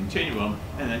in the continuum,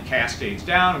 and then cascades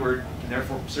downward, and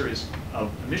therefore a series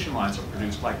of emission lines are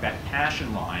produced, like that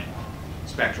Paschen line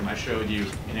spectrum I showed you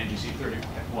in NGC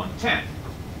 3110.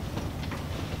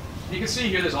 You can see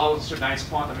here there's all sorts of nice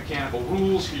quantum mechanical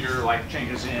rules here, like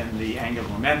changes in the angular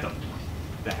momentum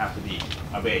that have to be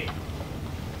obeyed.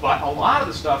 But a lot of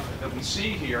the stuff that we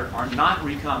see here are not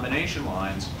recombination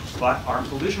lines, but are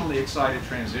collisionally excited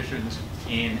transitions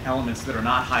in elements that are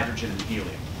not hydrogen and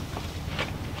helium.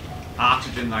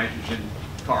 Oxygen, nitrogen,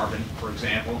 carbon, for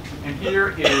example. And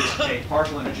here is a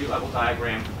partial energy level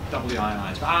diagram for doubly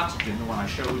ionized oxygen, the one I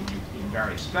showed you in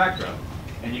various spectra.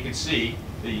 And you can see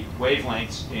the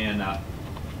wavelengths in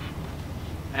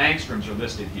angstroms are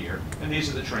listed here. And these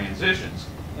are the transitions.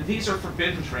 And these are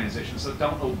forbidden transitions that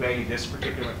don't obey this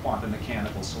particular quantum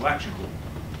mechanical selection rule.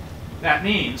 That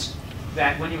means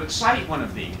that when you excite one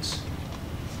of these,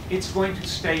 it's going to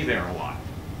stay there a while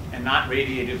and not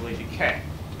radiatively decay.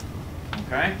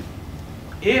 Okay?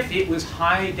 If it was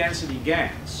high density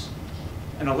gas,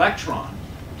 an electron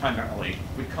primarily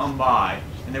would come by,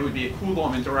 and there would be a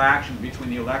Coulomb interaction between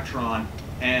the electron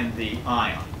and the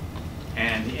ion.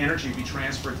 And the energy would be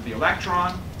transferred to the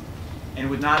electron and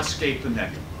would not escape the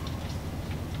nebula.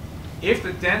 If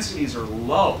the densities are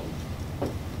low,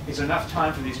 it's enough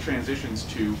time for these transitions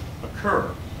to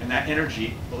occur, and that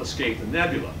energy will escape the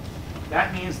nebula.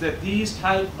 That means that these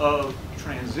type of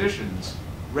transitions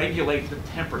regulate the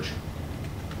temperature,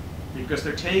 because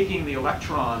they're taking the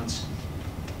electron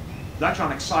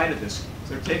excitedness, so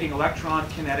they're taking electron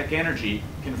kinetic energy,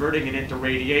 converting it into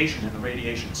radiation, and the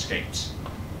radiation escapes.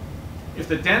 If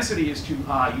the density is too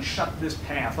high, you shut this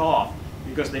path off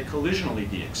because they collisionally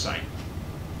de-excite.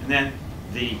 And then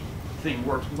the thing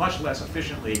works much less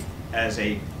efficiently as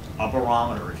a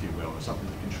barometer, if you will, or something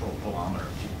that controls bolometer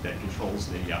that controls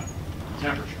the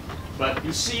temperature. But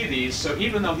you see these, so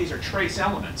even though these are trace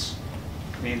elements,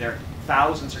 I mean they're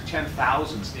thousands or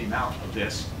 10,000s the amount of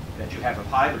this that you have of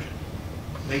hydrogen,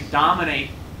 they dominate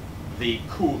the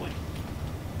cooling.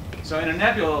 So in a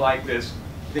nebula like this,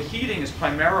 the heating is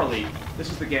primarily, this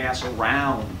is the gas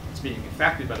around, it's being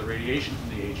affected by the radiation from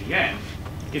the AGN.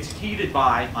 It's heated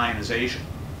by ionization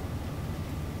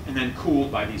and then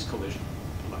cooled by these collision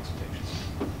excitations.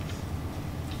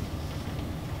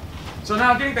 So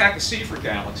now getting back to Seyfert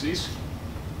galaxies,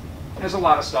 there's a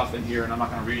lot of stuff in here and I'm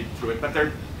not going to read through it, but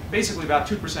they're basically about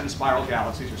 2% of spiral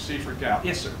galaxies are Seyfert galaxies.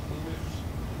 Yes, sir?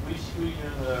 Which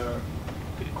region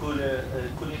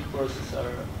cooling process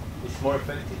is more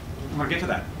effective? I'm going to get to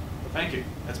that. Thank you.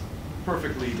 That's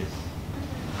perfectly.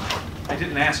 I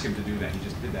didn't ask him to do that. He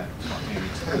just did that.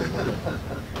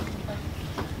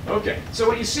 Okay. So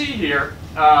what you see here,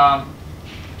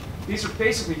 these are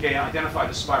basically identified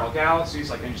as spiral galaxies,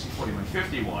 like NGC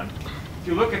 4151. If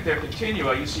you look at their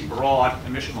continua, you see broad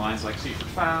emission lines like Seyfert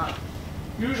found.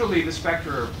 Usually the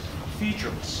spectra are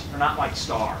featureless. They're not like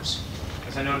stars.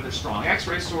 As I noted, they're strong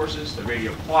X-ray sources. They're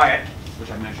radio quiet, which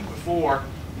I mentioned before.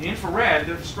 The infrared,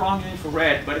 they're strong in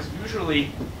infrared, but it's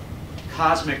usually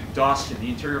cosmic dust in the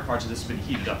interior parts of this has been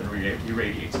heated up and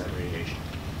irradiates that radiation.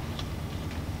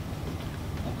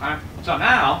 Okay? So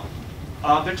now,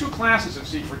 There are two classes of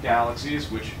secret galaxies,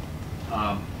 which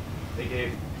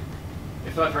they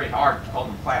thought very hard to call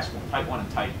them class 1, type 1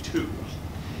 and type 2,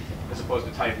 as opposed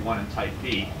to type 1 and type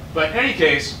B. But in any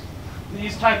case,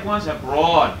 these type 1s have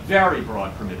broad, very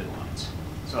broad permitted lines.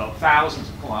 So thousands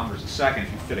of kilometers a second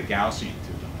if you fit a Gaussian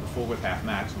to them. The full width half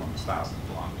maximum is thousands of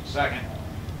kilometers a second.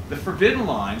 The forbidden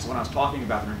lines, when I was talking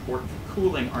about they're important for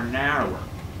cooling, are narrower.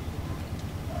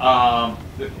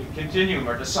 The continuum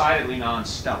are decidedly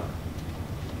non-stellar.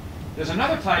 There's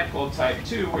another type called type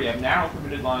 2 where you have narrow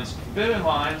permitted lines and forbidden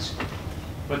lines,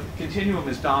 but the continuum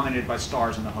is dominated by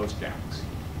stars in the host galaxy.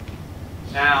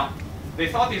 Now, they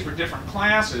thought these were different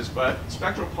classes, but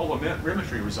spectral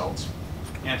polarimetry results,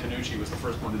 Antonucci was the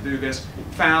first one to do this,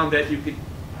 found that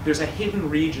there's a hidden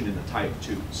region in the type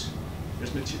 2s.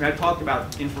 I talked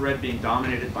about infrared being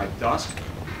dominated by dust.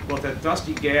 Well, if that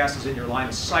dusty gas is in your line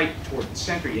of sight toward the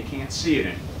center, you can't see it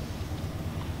anymore.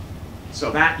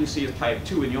 So that you see as type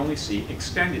 2, and you only see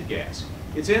extended gas.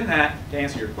 It's in that, to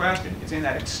answer your question, it's in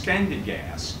that extended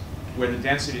gas where the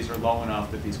densities are low enough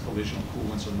that these collisional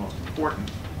coolants are most important.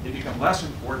 They become less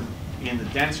important in the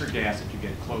denser gas as you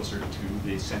get closer to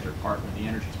the center part where the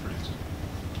energy is produced.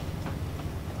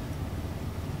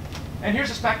 And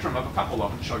here's a spectrum of a couple of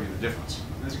them to show you the difference.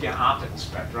 And this is again optical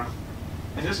spectra.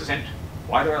 And this is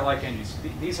why do I like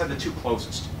NGC? These are the two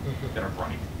closest that are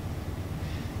bright.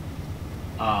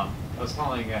 I was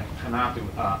telling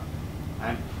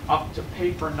I'm up to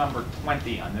paper number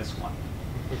 20 on this one.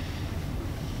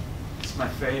 It's my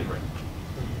favorite.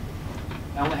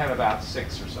 I only have about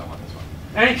 6 or so on this one.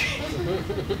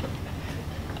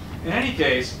 In any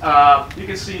case, you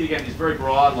can see again these very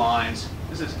broad lines.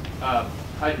 This is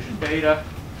hydrogen beta.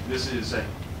 This is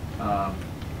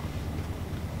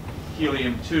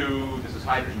helium-2. This is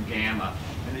hydrogen gamma.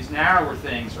 And these narrower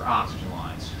things are oxygen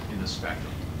lines in the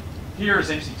spectrum. Here is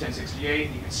NGC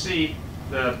 1068. You can see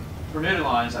the permitted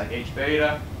lines like H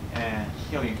beta and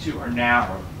helium-2 are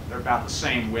narrow. They're about the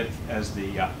same width as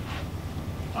the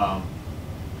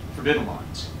forbidden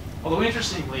lines. Although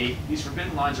interestingly, these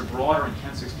forbidden lines are broader in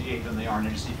 1068 than they are in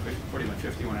NGC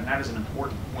 4151, and that is an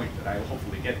important point that I will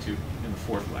hopefully get to in the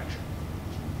 4th lecture.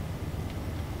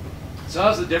 So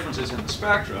those are the differences in the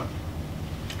spectra.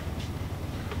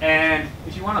 And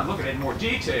if you want to look at it in more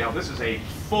detail, this is a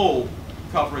full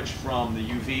coverage from the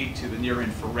UV to the near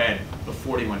infrared of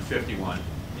 4151.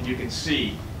 And you can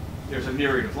see there's a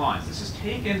myriad of lines. This is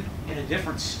taken in a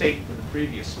different state than the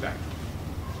previous spectrum.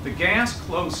 The gas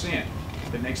close in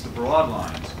that makes the broad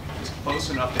lines is close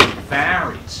enough that it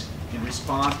varies in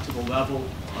response to the level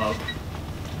of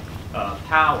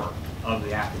power of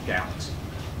the active galaxy.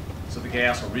 So the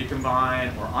gas will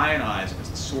recombine or ionize as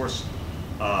the source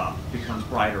becomes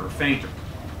brighter or fainter.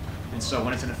 And so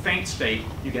when it's in a faint state,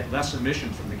 you get less emission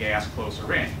from the gas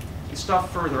closer in. The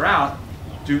stuff further out,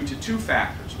 due to 2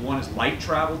 factors. One is light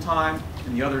travel time,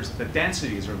 and the other is that the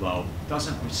densities are low,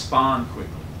 doesn't respond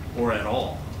quickly or at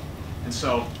all. And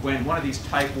so when one of these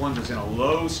type 1s is in a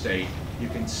low state, you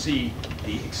can see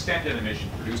the extended emission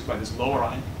produced by this lower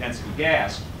density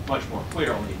gas much more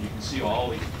clearly. You can see all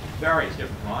the various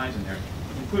different lines in there,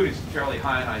 including some fairly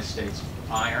ionized states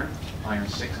of iron, iron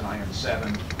 6 and iron 7,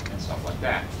 and stuff like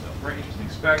that. So very interesting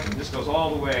spectrum. This goes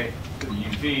all the way to the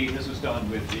UV. This was done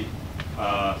with the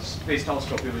Space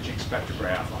Telescope Imaging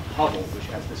Spectrograph on Hubble, which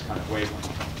has this kind of wavelength.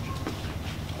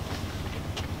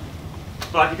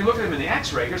 But you can look at them in the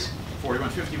X-ray. Here's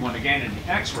 4151 again in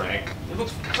the X-ray. It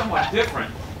looks somewhat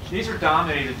different. These are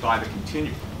dominated by the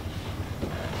continuum.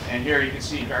 And here you can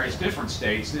see various different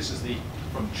states. This is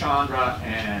from Chandra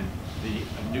and the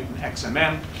Newton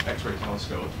XMM X-ray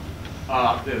telescope,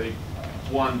 the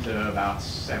 1 to about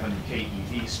 7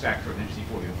 keV spectrum of NGC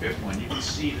 4151. You can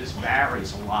see this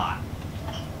varies a lot.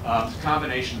 It's a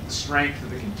combination of the strength of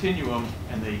the continuum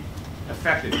and the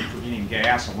effective intervening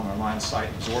gas along our line of sight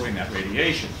absorbing that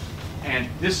radiation. And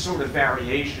this sort of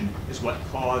variation is what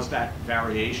caused that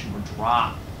variation or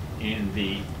drop in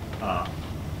the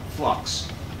flux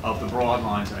of the broad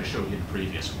lines that I showed you in the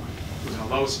previous one. It was in a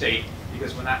low state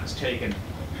because when that was taken,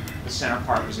 the center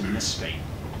part was in this state.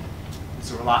 And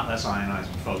so a lot less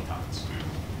ionizing photons.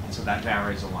 And so that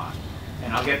varies a lot.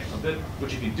 And I'll get a bit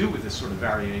what you can do with this sort of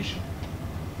variation.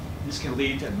 This can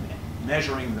lead to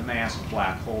measuring the mass of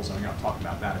black holes, and I'm going to talk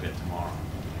about that a bit tomorrow.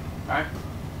 All right?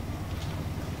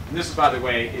 And this, by the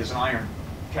way, is an iron,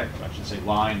 I should say,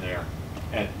 line there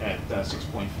at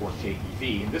 6.4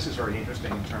 keV. And this is very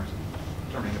interesting in terms of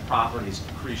determining the properties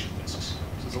of accretion disks.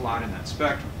 So there's a lot in that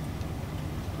spectrum.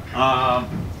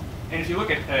 And if you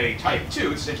look at a type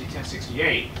 2, it's essentially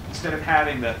 1068, instead of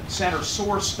having the center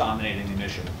source dominating the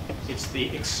emission, it's the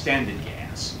extended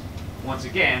gas. Once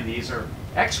again, these are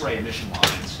X-ray emission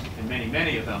lines, and many,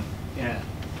 many of them, in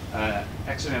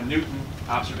XMM Newton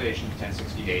observation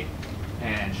 1068,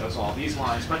 and shows all these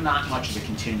lines, but not much of the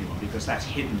continuum, because that's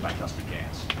hidden by dusty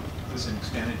gas. This is an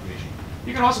extended region.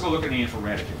 You can also go look in the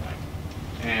infrared if you like.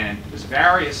 And there's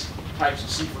various types of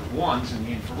Seifert 1s in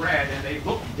the infrared, and they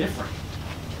look different.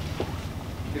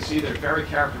 You can see there are very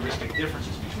characteristic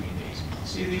differences between these.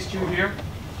 See these two here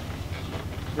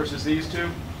versus these two?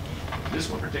 This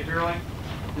one particularly?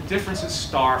 The difference is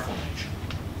star formation.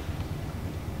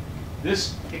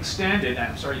 This extended,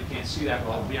 and I'm sorry you can't see that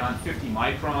well, beyond 50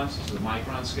 microns. This is the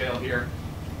micron scale here.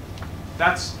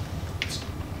 That's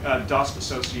dust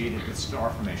associated with star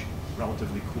formation,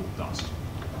 relatively cool dust.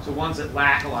 So ones that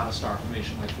lack a lot of star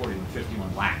formation, like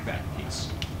 4151, lack that piece.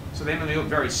 So they may look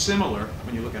very similar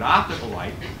when you look at optical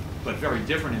light, but very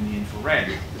different in the infrared,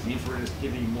 because the infrared is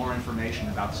giving you more information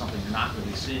about something you're not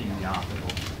really seeing in the optical,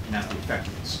 and that's the effect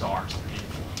of the stars.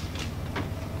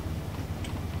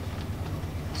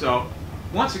 So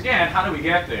once again, how do we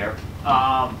get there?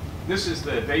 This is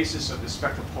the basis of the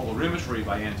spectropolarimetry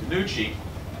by Antonucci.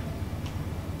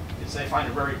 They find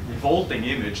a very revolting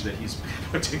image that he's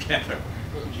put together,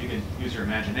 which you can use your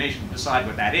imagination to decide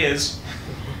what that is.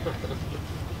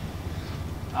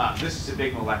 This is a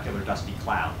big molecular dusty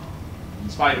cloud, in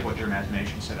spite of what your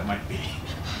imagination said it might be.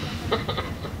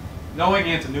 Knowing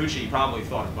Antonucci, he probably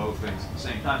thought of both things at the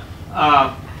same time.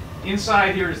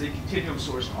 Inside here is the continuum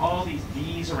source. All these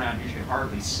Ds around here you can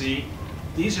hardly see.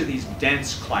 These are these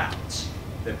dense clouds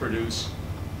that produce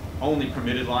only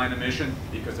permitted line emission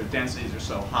because their densities are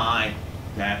so high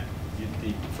that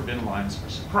the forbidden lines are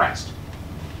suppressed.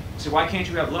 So why can't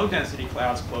you have low density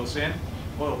clouds close in?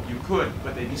 Well, you could,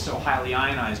 but they'd be so highly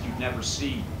ionized you'd never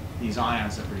see these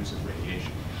ions that produces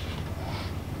radiation.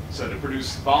 So to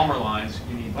produce Balmer lines,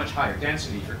 you need much higher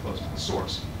density if you're close to the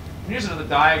source. And here's another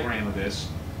diagram of this.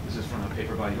 This is from a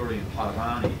paper by Yuri and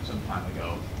Padovani some time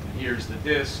ago. And here's the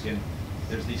disk, and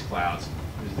there's these clouds.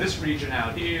 There's this region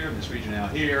out here, and this region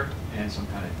out here, and some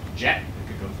kind of jet that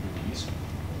could go through these.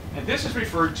 And this is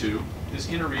referred to, this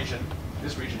inner region,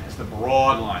 this region as the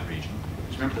broad line region.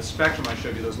 Because remember the spectrum I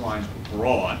showed you, those lines were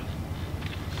broad.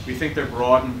 We think they're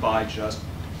broadened by just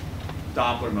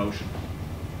Doppler motion,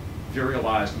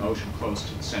 virialized motion close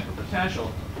to the center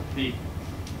potential. The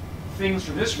things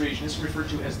from this region is referred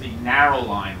to as the narrow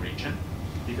line region,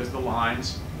 because the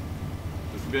lines,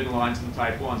 the forbidden lines in the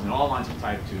type 1s and all lines in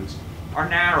type 2s, are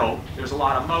narrow. There's a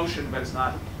lot of motion, but it's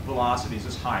not velocities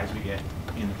as high as we get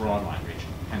in the broad line region,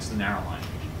 hence the narrow line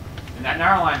region. And that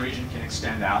narrow line region can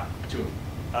extend out to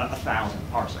 1,000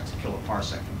 parsecs, a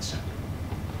kiloparsec from the center.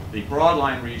 The broad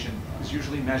line region is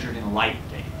usually measured in light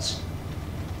days.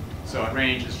 So it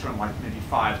ranges from like maybe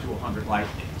 5 to 100 light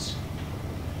days.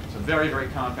 It's a very, very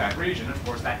compact region. Of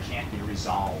course, that can't be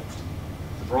resolved.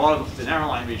 The narrow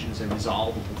line region is a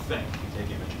resolvable thing. You take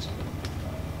images of it.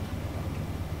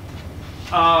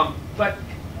 But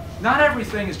not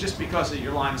everything is just because of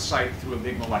your line of sight through a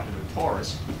big molecular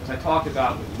torus. As I talked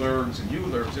about with LERGs and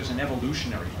U-LERGs, there's an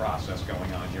evolutionary process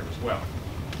going on here as well.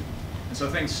 And so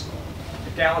things,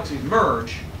 if galaxies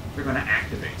merge, they're going to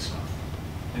activate stuff.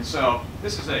 And so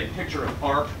this is a picture of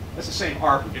ARP. That's the same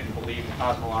ARP who didn't believe in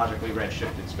cosmologically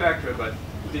redshifted spectra, but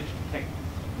did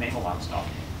name a lot of stuff.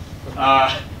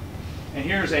 And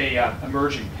here's a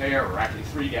emerging pair, or actually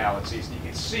 3 galaxies, and you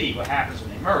can see what happens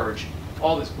when they merge.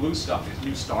 All this blue stuff is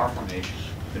new star formation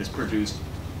that is produced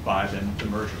by the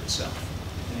merger itself.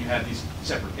 And you have these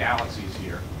separate galaxies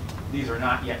here. These are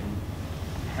not yet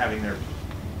having their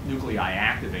nuclei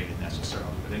activated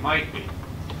necessarily, but they might be.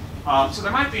 So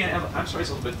there might be I'm sorry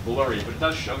it's a little bit blurry, but it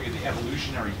does show you the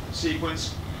evolutionary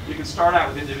sequence. You can start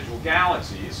out with individual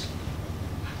galaxies.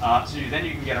 Then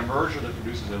you can get a merger that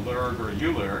produces a LERG or a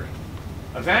U-LERG.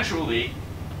 Eventually,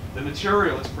 the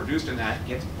material that's produced in that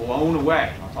gets blown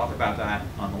away. I'll talk about that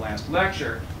on the last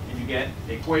lecture. And you get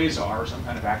a quasar, or some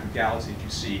kind of active galaxy that you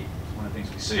see, one of the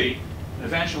things we see. And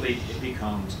eventually, it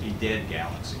becomes a dead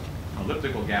galaxy, an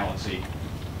elliptical galaxy,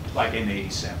 like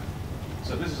M87.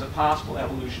 So this is a possible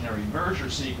evolutionary merger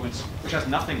sequence, which has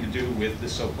nothing to do with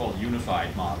this so-called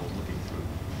unified model looking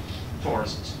through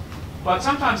toruses. But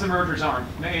sometimes the mergers aren't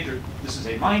major. This is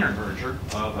a minor merger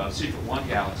of a Seifert 1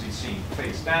 galaxy seen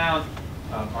face down,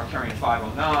 Arcturian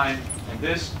 509, and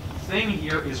this thing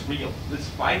here is real. This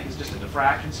spike is just a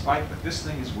diffraction spike, but this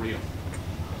thing is real.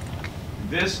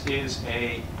 This is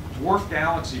a dwarf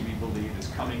galaxy, we believe, that's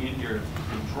coming in here,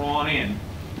 being drawn in,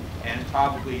 and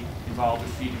probably involved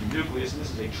with feeding the nucleus. And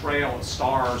this is a trail of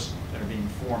stars that are being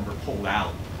formed or pulled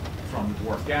out from the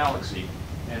dwarf galaxy.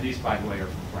 And these, by the way, are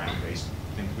from ground-based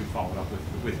things we followed up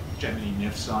with Gemini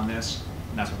NIFs on this,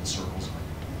 and that's what the circles are.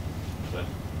 But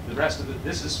The rest of it,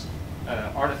 this is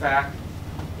artifact,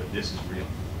 but this is real.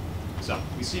 So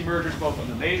we see mergers both on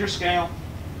the major scale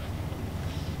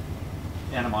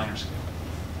and a minor scale.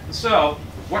 And so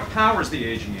what powers the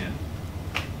AGN?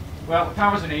 Well, what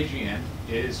powers an AGN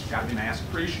is got to be mass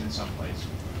accretion in some place,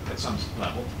 at some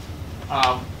level.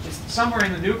 It's somewhere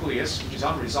in the nucleus, which is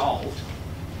unresolved,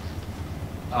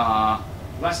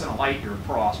 less than a light year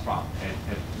across at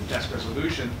the desk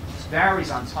resolution. This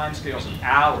varies on timescales of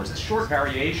hours. This short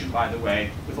variation, by the way,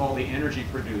 with all the energy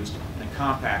produced in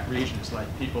compact regions, like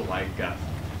people like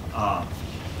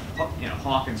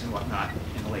Hawkins and whatnot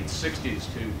in the late 60s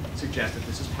to suggest that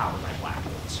this is powered by black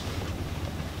holes.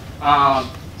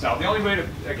 So the only way to,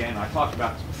 again, I talked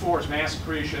about this before, is mass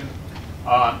accretion,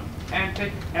 and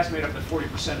they estimate up to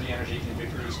 40% of the energy can be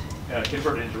produced,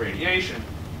 converted into radiation.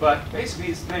 But basically,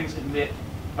 these things emit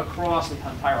across the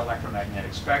entire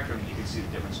electromagnetic spectrum. You can see the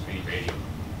difference between radio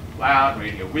loud,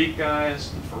 radio weak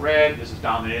guys, infrared. This is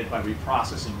dominated by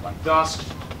reprocessing like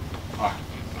dust.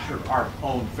 Our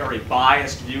own very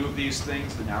biased view of these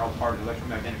things, the narrow part of the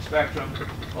electromagnetic spectrum,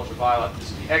 ultraviolet.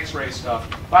 This is the X-ray stuff.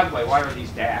 By the way, why are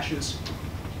these dashes?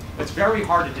 It's very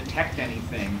hard to detect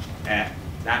anything at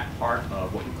that part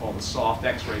of what we call the soft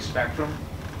X-ray spectrum,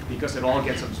 because it all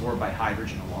gets absorbed by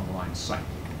hydrogen along the line of sight.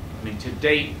 I mean, to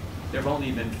date, there have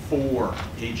only been 4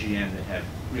 AGN that have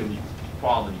really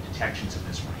quality detections in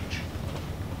this range,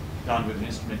 done with an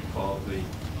instrument called the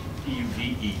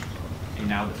EUVE, and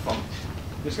now defunct.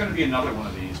 There's going to be another one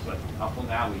of these, but up till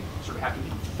now we sort of have to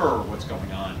infer what's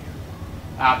going on here.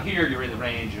 Out here, you're in the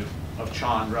range of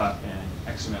Chandra and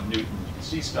XMM Newton. You can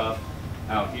see stuff.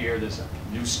 Out here, there's a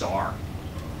new star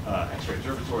X-ray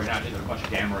observatory. Now there's a bunch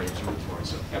of gamma ray observatories.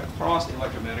 So across the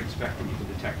electromagnetic spectrum, you can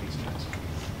detect these things.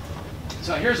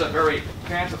 So here's a very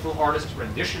fanciful artist's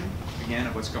rendition, again,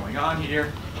 of what's going on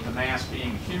here. The mass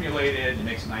being accumulated, it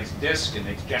makes a nice disk, it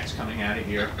makes jets coming out of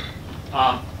here.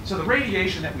 So the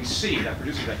radiation that we see, that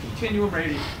produces that continuum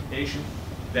radiation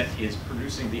that is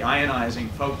producing the ionizing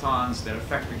photons that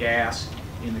affect the gas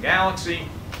in the galaxy,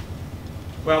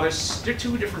 well, there's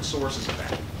 2 different sources of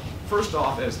that. First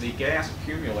off, as the gas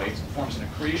accumulates and forms an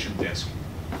accretion disk,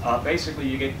 basically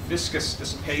you get viscous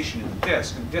dissipation in the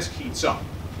disk, and the disk heats up.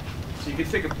 So you can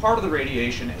think of part of the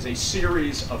radiation as a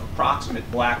series of approximate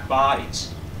black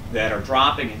bodies that are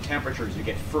dropping in temperature as you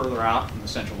get further out from the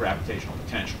central gravitational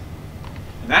potential.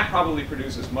 And that probably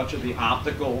produces much of the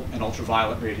optical and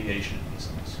ultraviolet radiation in these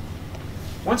things.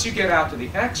 Once you get out to the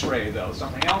X-ray, though,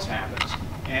 something else happens.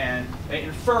 And they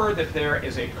infer that there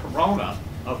is a corona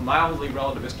of mildly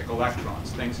relativistic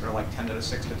electrons, things that are like 10 to the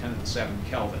 6 to 10 to the 7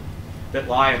 Kelvin, that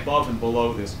lie above and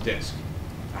below this disk.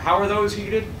 How are those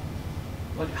heated?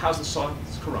 Well, how's the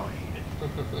sun's corona heated?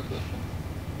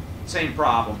 Same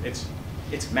problem. It's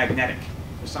magnetic.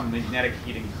 There's some magnetic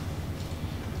heating.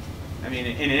 I mean,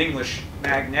 in English,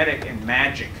 magnetic and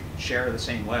magic share the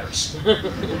same letters.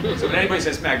 So when anybody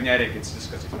says magnetic, it's just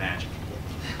because it's magic.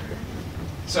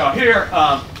 So here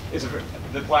is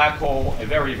the black hole, a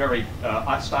very, very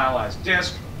stylized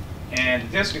disk. And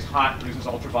the disk is hot, produces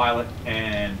ultraviolet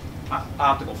and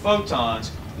optical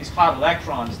photons. These hot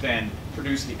electrons then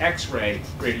produce the X-ray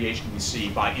radiation we see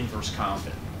by inverse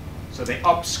contact. So they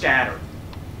upscatter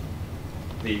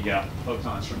the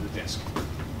photons from the disk.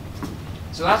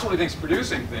 So that's what we think is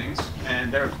producing things,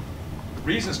 and there are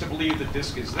reasons to believe the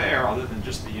disk is there other than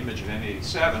just the image of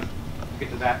M87. We'll get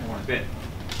to that more in a bit.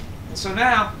 And so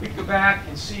now we can go back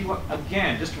and see what,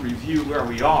 again, just to review where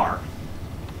we are.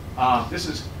 This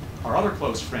is our other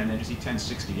close friend, NGC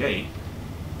 1068,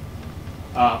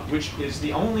 which is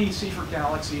the only Seyfert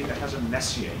galaxy that has a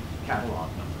Messier catalog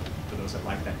number, for those that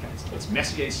like that kind of stuff. It's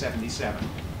Messier 77,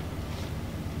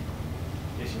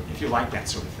 if you like that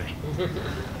sort of thing.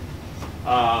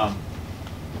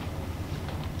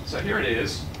 So here it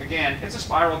is. Again, it's a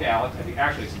spiral galaxy. I think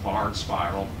actually it's a barred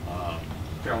spiral,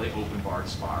 fairly open barred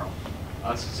spiral.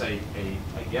 This is I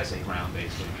guess, a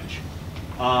ground-based image.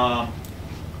 And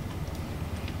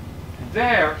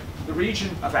there, the region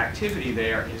of activity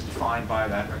there is defined by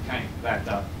that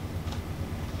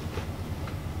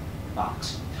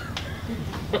box.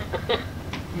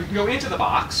 We can go into the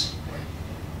box,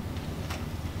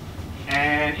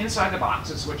 and inside the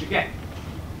box is what you get.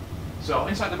 So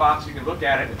inside the box, you can look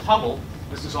at it with Hubble.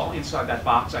 This is all inside that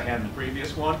box I had in the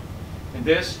previous one. And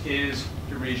this is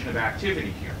the region of activity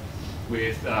here,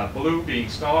 with blue being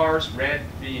stars, red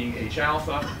being H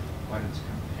alpha,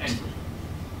 and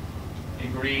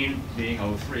green being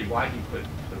O3. Why did he put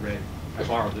the red I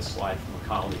borrowed this slide from a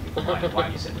colleague of mine. Why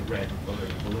he said the red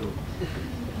and blue.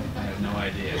 I have no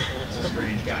idea. It's a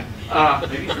strange guy.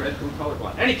 Maybe he's red, blue,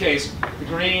 colorblind. In any case, the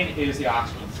green is the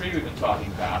oxygen 3 we've been talking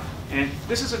about. And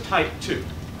this is a type 2.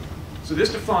 So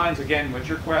this defines, again, what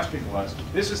your question was.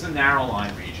 This is the narrow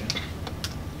line region.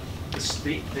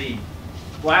 The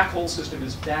black hole system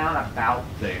is down about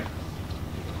there.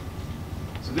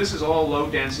 So this is all low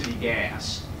density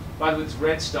gas. By the way, this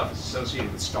red stuff is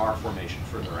associated with star formation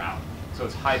further out. So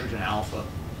it's hydrogen alpha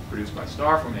produced by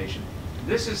star formation.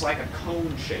 This is like a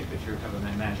cone shape, if you have an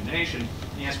imagination.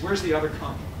 And you ask, where's the other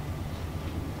cone?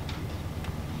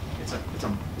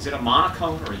 Is it a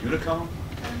monocone or a unicone?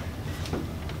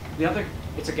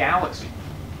 It's a galaxy.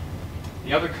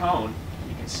 The other cone,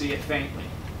 you can see it faintly.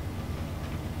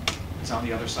 It's on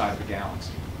the other side of the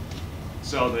galaxy.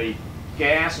 So the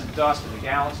gas and dust in the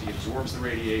galaxy absorbs the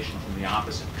radiation from the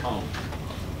opposite cone.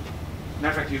 Matter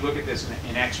of fact, if you look at this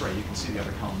in X-ray, you can see the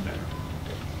other cone better.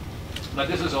 But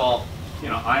this is all,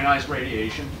 ionized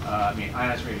radiation.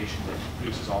 Ionized radiation that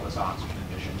produces all this oxygen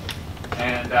emission.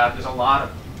 And there's a lot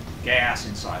of gas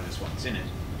inside this one. It's in it.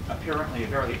 Apparently a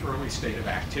very early state of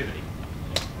activity.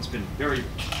 It's been very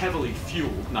heavily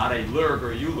fueled, not a LERG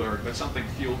or a ULERG, but something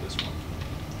fueled this one.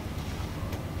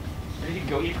 And you can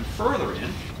go even further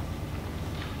in.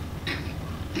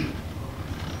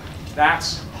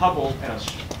 That's Hubble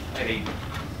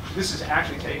this is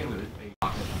actually taken with a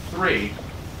oxygen 3,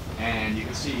 and you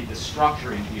can see the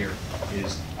structure in here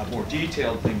is a more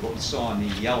detailed thing, what we saw in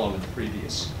the yellow in the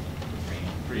previous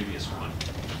one.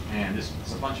 And this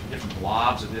is a bunch of different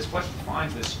blobs of this. What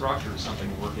defines this structure is something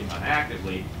we're working on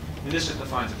actively, and this just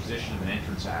defines the position of an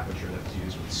entrance aperture that was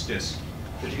used with STIS.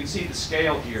 But you can see the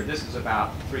scale here. This is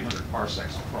about 300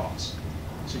 parsecs across.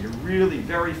 So you're really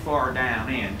very far down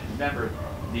in. And remember,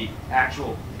 the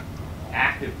actual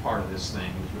active part of this thing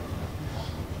is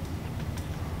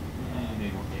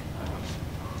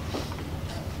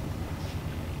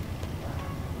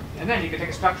and then you can take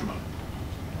a spectrum of it.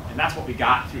 And that's what we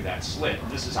got through that slit.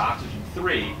 And this is oxygen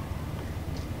 3,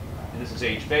 and this is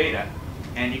H beta.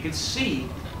 And you can see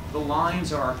the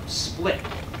lines are split.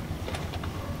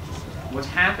 What's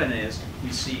happened is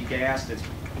we see gas that's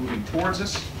moving towards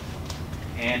us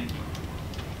and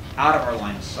out of our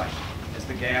line of sight as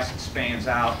the gas expands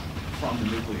out from the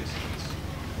nucleus.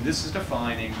 And this is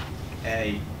defining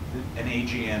an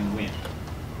AGN wind.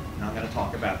 And I'm going to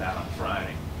talk about that on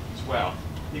Friday as well.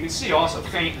 You can see also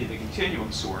faintly the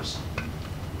continuum source.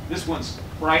 This one's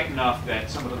bright enough that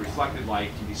some of the reflected light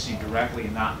can be seen directly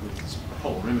and not with this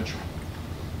polarimetry.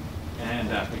 And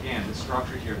again, the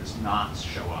structure here does not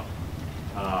show up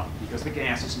because the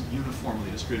gas isn't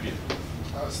uniformly distributed.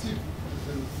 Steve,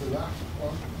 the last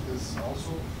one is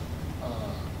also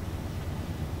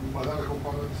mathematical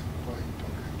product.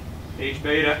 Okay. H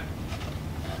beta,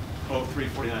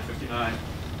 034959,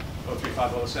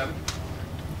 03507,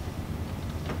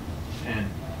 and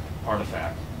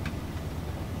artifact.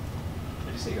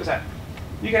 And you see, goes that.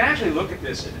 You can actually look at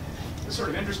this, and it's sort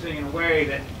of interesting in a way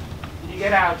that when you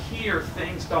get out here,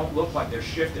 things don't look like they're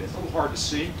shifted. It's a little hard to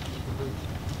see.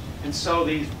 And so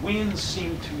these winds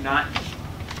seem to not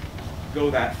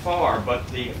go that far, but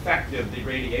the effect of the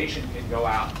radiation can go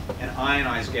out and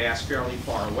ionize gas fairly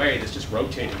far away that's just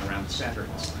rotating around the center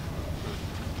of this thing.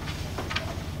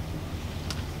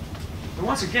 But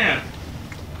once again,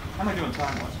 how am I doing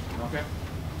time-wise? Okay?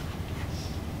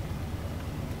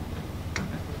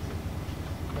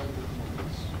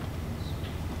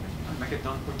 I might get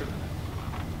done quicker than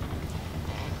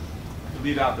that.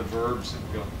 Leave out the verbs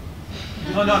and go.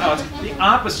 No, it's the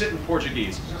opposite in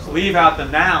Portuguese. Leave out the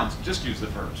nouns, just use the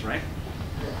verbs, right?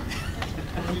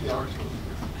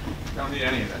 Don't need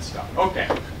any of that stuff. Okay,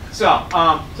 so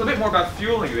a bit more about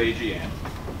fueling of AGN.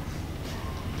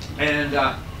 And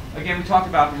again, we talked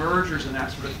about mergers and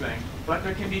that sort of thing, but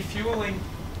there can be fueling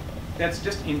that's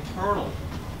just internal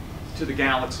to the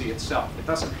galaxy itself. It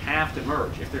doesn't have to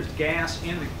merge. If there's gas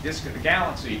in the disk of the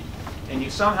galaxy, and you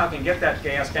somehow can get that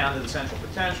gas down to the central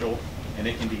potential, and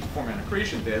it can be forming an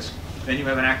accretion disk, then you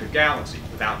have an active galaxy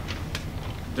without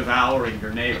devouring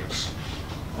your neighbors.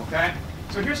 Okay?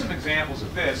 So here's some examples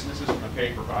of this, and this is from a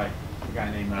paper by a guy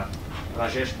named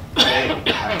Rajesh in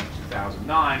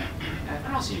 2009. And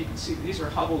I don't see if you can see, these are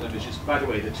Hubble images. By the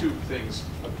way, the two things,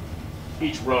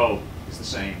 each row is the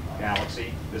same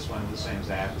galaxy. This one is the same as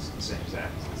that, this is the same as that,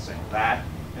 this is the same as that.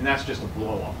 And that's just a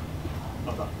blow-up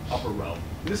of the upper row.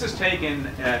 This is taken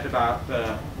at about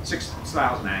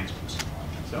 6,000 angstroms.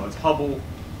 So it's Hubble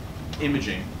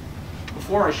imaging.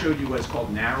 Before I showed you what's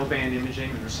called narrowband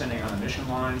imaging, when you're sending out emission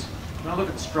lines. When I look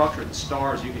at the structure of the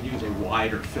stars, you can use a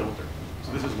wider filter.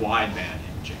 So this is wideband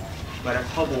imaging. but at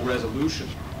Hubble resolution,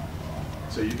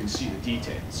 so you can see the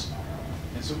details.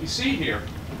 And so what we see here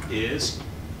is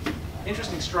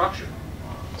interesting structure.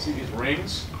 See these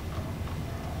rings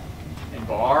and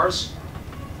bars?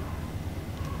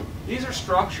 These are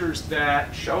structures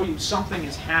that show you something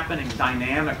is happening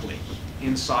dynamically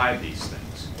inside these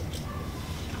things.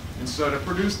 And so to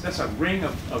produce, that's a ring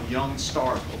of young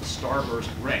stars called a starburst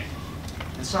ring.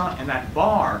 And that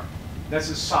bar, that's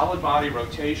a solid body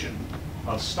rotation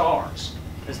of stars.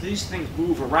 As these things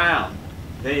move around,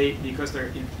 because they're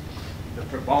in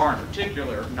the bar in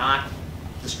particular, not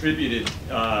distributed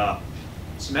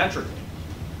symmetrically,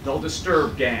 they'll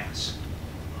disturb gas.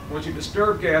 Once you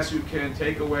disturb gas, you can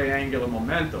take away angular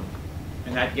momentum,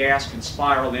 and that gas can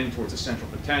spiral in towards the central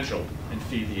potential and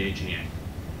feed the AGN.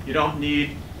 You don't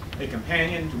need a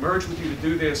companion to merge with you to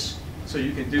do this, so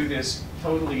you can do this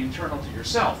totally internal to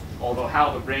yourself. Although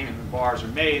how the ring and the bars are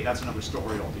made, that's another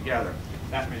story altogether.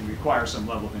 That may require some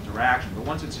level of interaction, but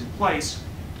once it's in place,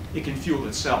 it can fuel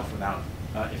itself without,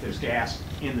 if there's gas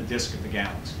in the disk of the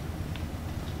galaxy.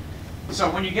 So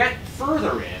when you get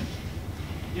further in,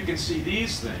 you can see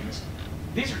these things.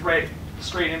 These are great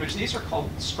straight images. These are called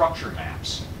structure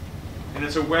maps. And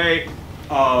it's a way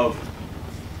of,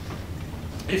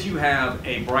 if you have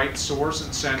a bright source in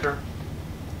the center,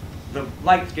 the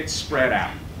light gets spread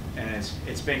out. And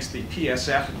it's basically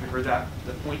PSF, if you've heard that,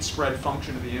 the point spread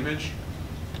function of the image.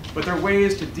 But there are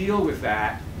ways to deal with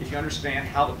that if you understand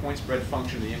how the point spread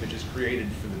function of the image is created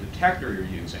for the detector you're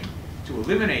using, to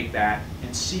eliminate that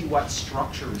and see what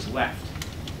structure is left.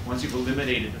 Once you've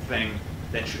eliminated the thing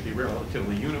that should be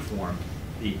relatively uniform,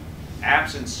 the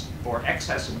absence or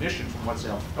excess emission from what's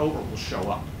left over will show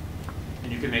up.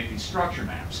 And you can make these structure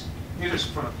maps. These are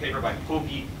from a paper by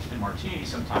Poggi and Martini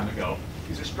some time ago.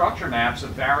 These are structure maps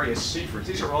of various Seyfarts.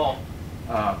 These are all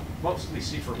mostly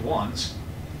Seyfert 1s.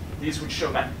 These would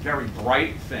show that very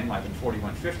bright thing like in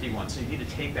 4151, so you need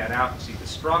to take that out to see the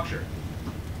structure.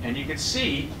 And you can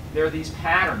see there are these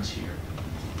patterns here.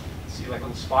 See like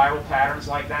little spiral patterns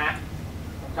like that,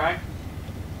 okay?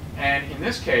 And in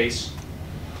this case,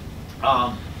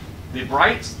 the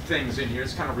bright things in here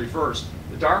is kind of reversed.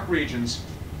 The dark regions,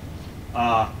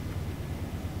 bright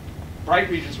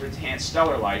regions are enhanced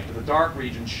stellar light, but the dark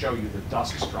regions show you the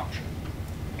dust structure.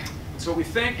 So what we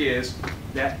think is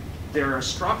that there are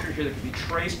structures here that can be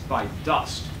traced by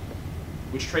dust,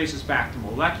 which traces back to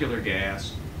molecular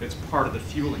gas that's part of the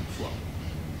fueling flow.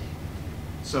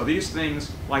 So these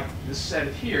things, like this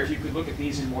set here, if you could look at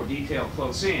these in more detail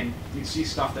close in, you'd see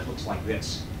stuff that looks like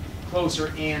this.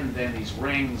 Closer in than these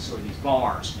rings or these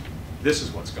bars, this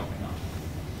is what's going on.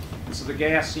 And so the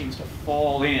gas seems to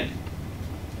fall in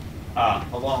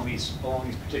along these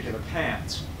particular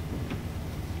paths.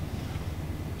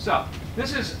 So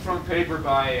this is from a paper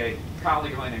by a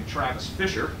colleague of mine named Travis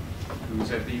Fisher,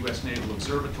 who's at the U.S. Naval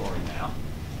Observatory now,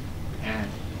 and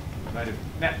you might have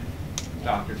met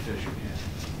Dr. Fisher.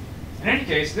 Yeah. In any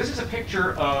case, this is a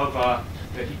picture of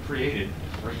that he created,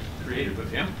 or created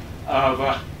with him, of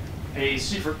a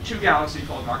Seyfert 2 galaxy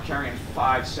called Markarian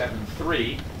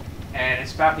 573, and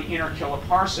it's about the inner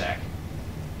kiloparsec.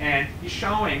 And he's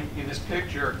showing in this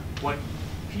picture what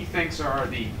he thinks are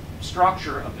the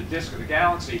structure of the disk of the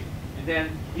galaxy. And then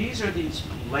these are these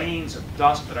lanes of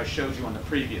dust that I showed you on the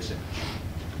previous image.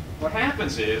 What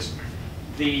happens is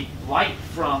the light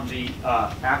from the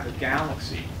active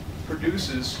galaxy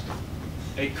produces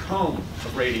a cone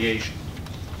of radiation,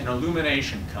 an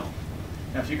illumination cone.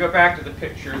 Now, if you go back to the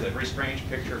picture, the very strange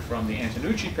picture from the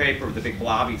Antonucci paper with the big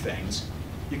blobby things,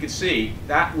 you can see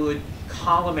that would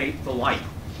collimate the light.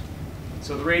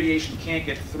 So the radiation can't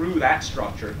get through that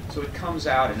structure, so it comes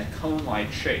out in a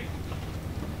cone-like shape.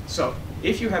 So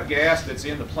if you have gas that's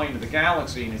in the plane of the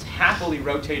galaxy and it's happily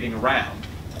rotating around,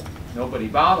 nobody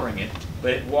bothering it,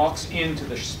 but it walks into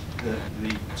the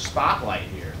spotlight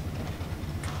here,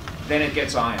 then it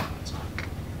gets ionized.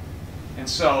 And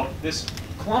so this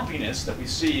clumpiness that we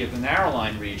see of the narrow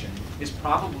line region is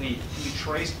probably to be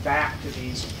traced back to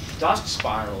these dust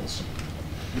spirals,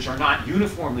 which are not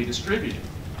uniformly distributed.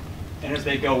 And as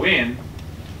they go in,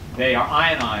 they are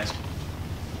ionized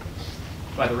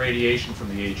by the radiation from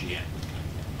the AGN.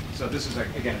 So this is,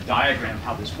 again, a diagram of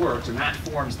how this works, and that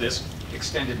forms this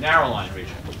extended narrow line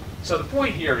region. So the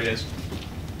point here is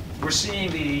we're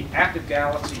seeing the active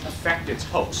galaxy affect its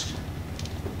host.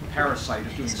 The parasite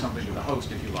is doing something to the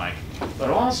host, if you like.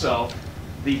 But also,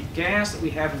 the gas that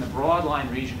we have in the broad line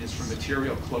region is from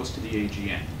material close to the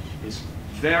AGN. It's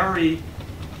very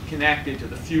connected to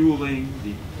the fueling,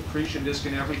 the accretion disk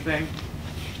and everything.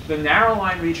 The narrow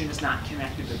line region is not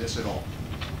connected to this at all.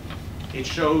 It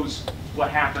shows what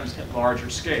happens at larger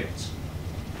scales.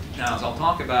 Now, as I'll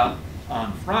talk about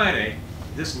on Friday,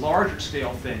 this larger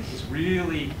scale thing is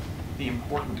really the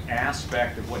important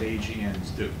aspect of what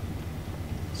AGNs do.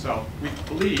 So we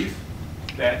believe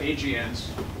that AGNs,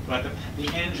 but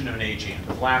the engine of an AGN,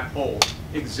 the black hole,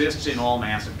 exists in all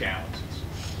massive galaxies.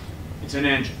 It's an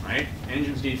engine, right?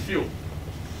 Engines need fuel.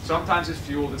 Sometimes it's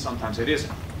fueled and sometimes it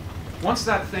isn't. Once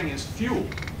that thing is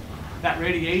fueled, that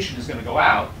radiation is going to go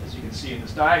out, as you can see in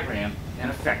this diagram, and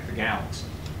affect the galaxy.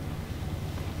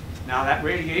 Now that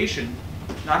radiation,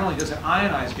 not only does it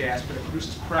ionize gas, but it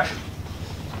produces pressure.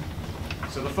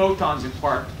 So the photons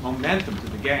impart momentum to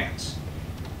the gas.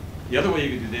 The other way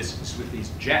you can do this is with these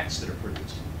jets that are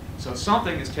produced. So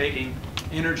something is taking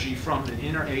energy from the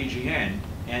inner AGN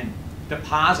and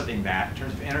depositing that in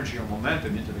terms of energy or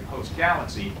momentum into the host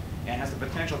galaxy, and has the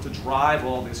potential to drive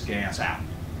all this gas out.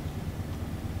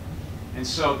 And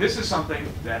so this is something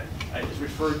that is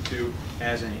referred to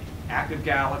as an active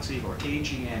galaxy or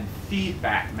AGN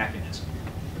feedback mechanism.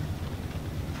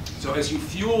 So as you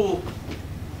fuel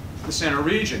the center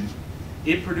region,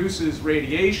 it produces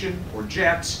radiation or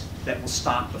jets that will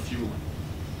stop the fueling.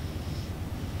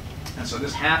 And so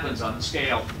this happens on the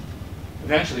scale,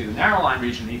 eventually the narrow line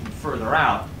region even further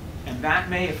out, and that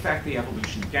may affect the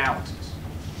evolution of galaxies,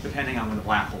 depending on when the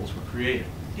black holes were created.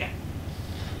 Yeah?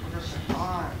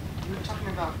 You were talking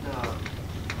about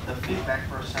the feedback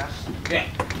process. Yeah.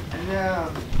 And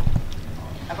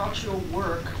about your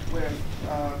work with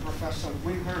Professor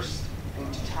Winhurst in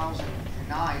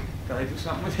 2009. Did I do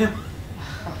something with him?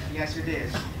 Yes, you did.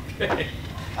 Okay.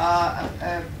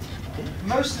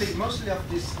 Mostly of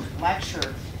this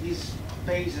lecture is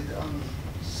based on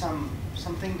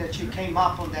something that you came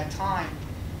up on that time,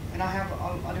 and I have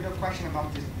a little question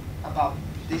about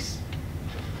this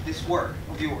work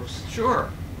of yours. Sure.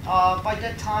 By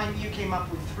that time, you came up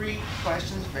with 3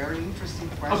 questions, very interesting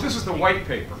questions. Oh, this is the white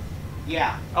paper.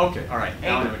 Yeah. Okay, all right.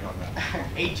 Now I know what you're talking about.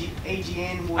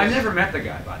 AGN was... I never met the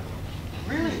guy, by the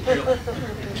way. Really?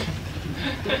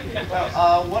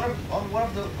 Well, one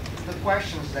of the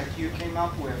questions that you came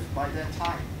up with by that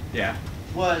time, Yeah.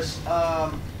 was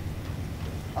how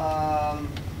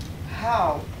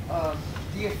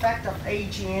the effect of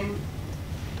AGN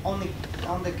on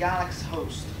the galaxy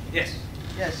host. Yes.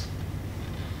 Yes.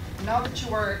 Now that you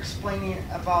were explaining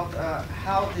about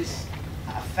how this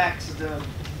affects the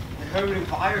whole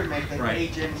environment that Right.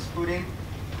 agents put in,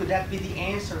 could that be the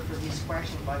answer for this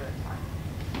question by that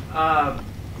time?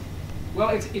 Well,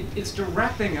 it's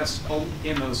directing us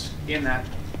in that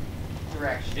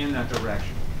Direction.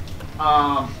 direction.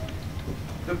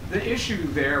 The issue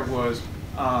there was,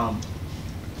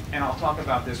 and I'll talk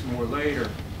about this more later,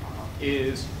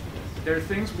 is there are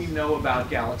things we know about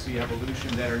galaxy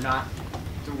evolution that are not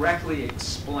directly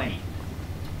explained.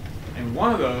 And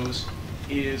one of those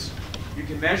is you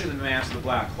can measure the mass of the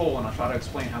black hole, and I'll try to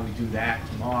explain how we do that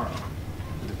tomorrow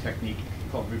with a technique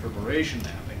called reverberation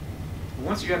mapping. But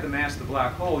once you have the mass of the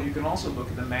black hole, you can also look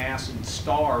at the mass in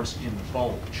stars in the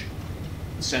bulge.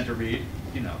 The center read,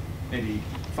 maybe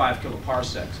 5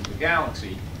 kiloparsecs of the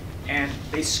galaxy, and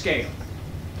they scale.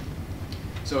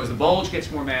 So as the bulge gets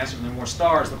more massive and there are more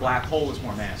stars, the black hole is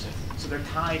more massive. So they're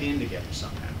tied in together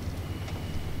somehow.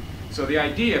 So the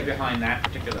idea behind that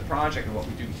particular project and what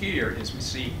we do here is we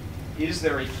see, is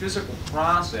there a physical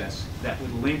process that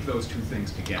would link those two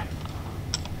things together?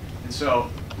 And so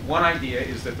one idea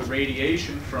is that the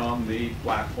radiation from the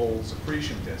black hole's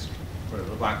accretion disk, or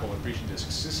the black hole accretion disk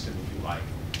system, if you like,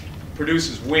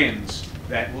 produces winds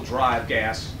that will drive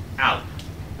gas out.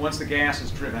 Once the gas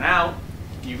is driven out,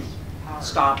 you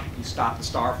stop the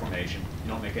star formation.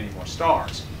 You don't make any more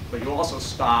stars. But you also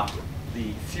stop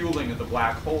the fueling of the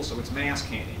black hole, so its mass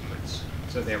can't increase.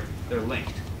 So they're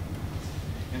linked.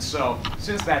 And so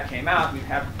since that came out, we've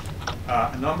had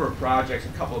a number of projects, a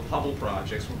couple of Hubble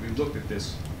projects, where we looked at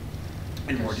this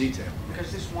in more detail.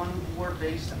 Because this one were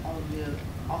based on the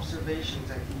observations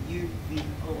at the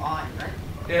UVOI, right?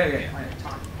 Yeah. By the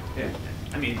time. Yeah.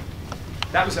 I mean,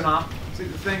 that was see,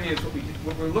 the thing is,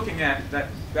 what we're looking at,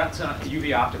 that's a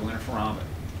UV optical interferometer.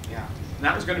 Yeah. And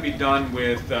that was going to be done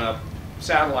with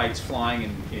satellites flying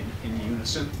in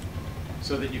unison,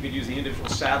 so that you could use the individual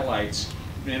satellites.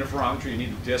 In interferometry, you need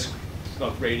a disk,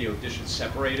 so radio dishes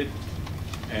separated,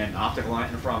 and optical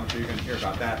interferometry, you're going to hear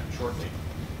about that shortly.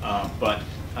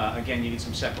 Again, you need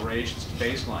some separations to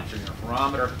baseline for your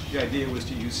interferometer. The idea was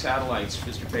to use satellites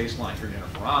as your baseline for your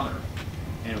interferometer.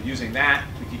 And using that,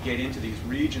 we could get into these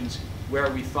regions where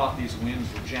we thought these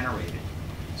winds were generated.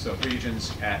 So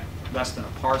regions at less than a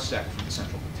parsec from the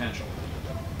central potential.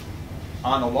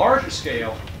 On a larger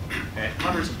scale, at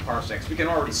hundreds of parsecs, we can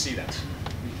already see that.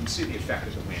 We can see the effect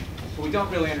of the wind. What we don't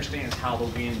really understand is how the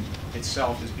wind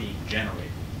itself is being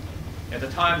generated. At the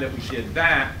time that we did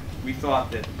that, we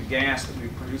thought that the gas that we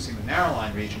were producing in the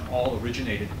narrow-line region all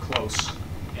originated close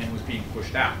and was being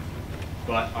pushed out.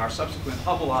 But our subsequent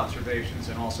Hubble observations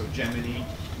and also Gemini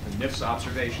and NIFS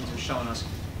observations have shown us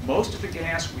most of the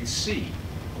gas we see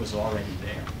was already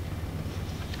there.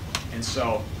 And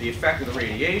so the effect of the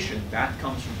radiation, that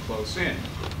comes from close in.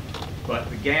 But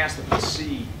the gas that we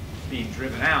see being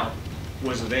driven out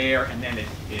was there, and then it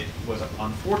was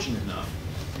unfortunate enough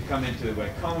to come into a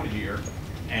cone here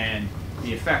and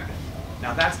be affected.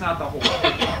 Now that's not the whole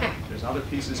thing. There's other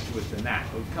pieces to it than that.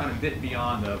 We've kind of bit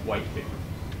beyond the white paper.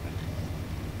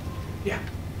 Yeah?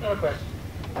 Another question.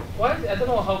 Why, I don't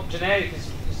know how generic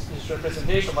is this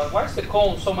representation, but why is the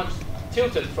cone so much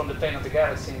tilted from the plane of the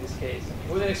galaxy in this case? I mean,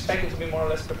 wouldn't you expect it to be more or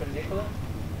less perpendicular?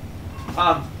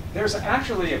 There's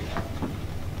actually,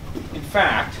 in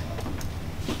fact,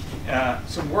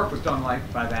 some work was done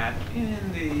by that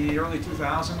in the early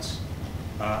 2000s,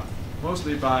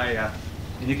 mostly by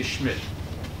Nika Schmidt,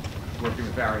 working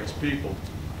with various people,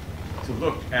 to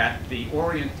look at the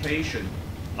orientation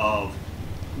of,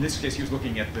 in this case he was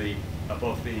looking at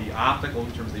both the optical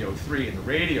in terms of the O3 and the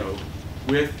radio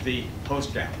with the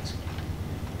host galaxy.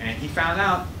 And he found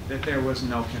out that there was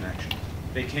no connection.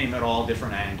 They came at all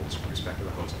different angles with respect to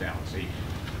the host galaxy,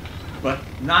 but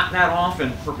not that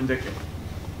often perpendicular.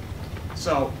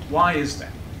 So why is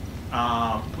that?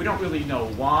 We don't really know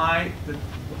why. The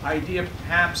idea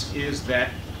perhaps is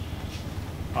that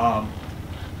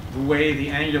the way the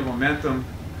angular momentum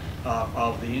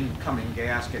of the incoming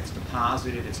gas gets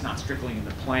deposited, it's not strictly in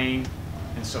the plane.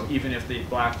 And so even if the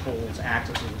black hole's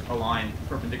axis is aligned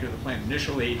perpendicular to the plane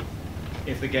initially,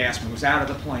 if the gas moves out of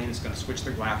the plane, it's going to switch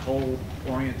the black hole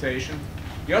orientation.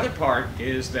 The other part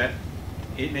is that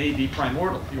it may be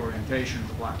primordial, the orientation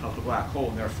of the black hole,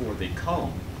 and therefore the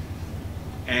cone,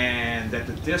 and that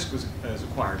the disk was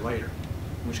acquired later,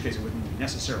 in which case it wouldn't be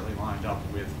necessarily lined up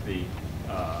with the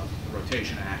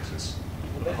rotation axis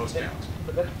of the host galaxy.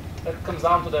 But that comes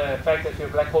down to the fact that your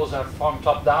black holes are formed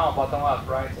top-down, bottom-up,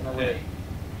 right, in a way.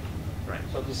 Right.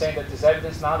 So you're saying that there's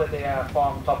evidence now that they are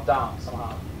formed top-down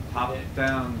somehow.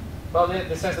 Top-down. Well, in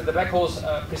the sense that the black holes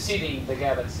are preceding the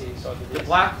galaxy. So the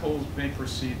black holes may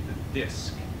precede the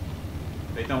disk.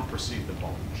 They don't precede the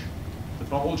bulge. The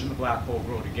bulge and the black hole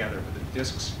grow together, but the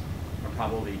disks are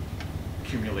probably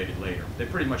accumulated later. They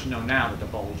pretty much know now that the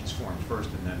bulge is formed first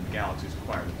and then the galaxies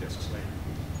acquire the disks later.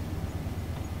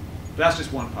 That's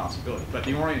just one possibility. But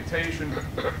the orientation,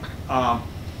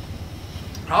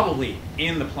 probably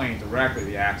in the plane directly,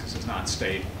 the axis is not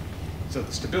stable. So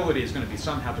the stability is going to be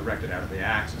somehow directed out of the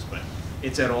axis, but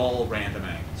it's at all random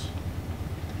angles.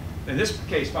 In this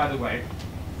case, by the way,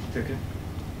 to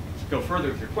go further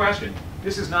with your question,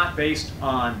 this is not based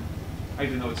on,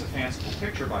 even though it's a fanciful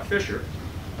picture by Fisher,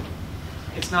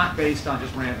 it's not based on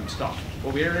just random stuff.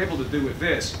 What we are able to do with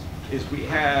this is we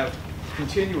have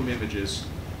continuum images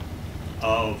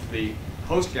of the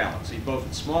host galaxy, both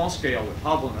at small scale with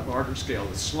Hubble and at larger scale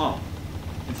with Sloan.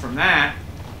 And from that,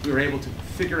 we were able to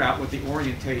figure out what the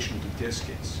orientation of the disk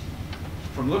is.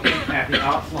 From looking at the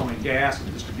outflowing gas and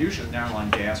the distribution of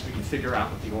narrow-line gas, we can figure out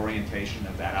what the orientation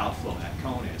of that outflow, that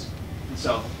cone is. And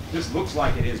so this looks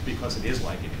like it is because it is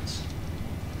like it is.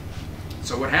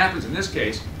 So what happens in this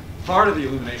case, part of the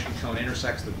illumination cone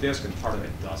intersects the disk and part of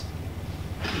it doesn't.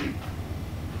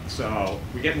 So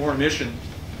we get more emission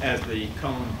as the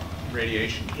cone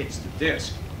radiation hits the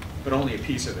disk, but only a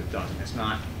piece of it doesn't. It's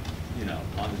not, you know,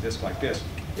 on the disk like this.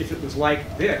 If it was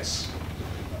like this,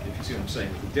 if you see what I'm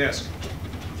saying with the disk,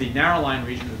 the narrow line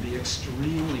region would be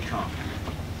extremely compact.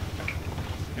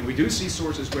 And we do see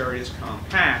sources where it is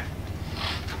compact,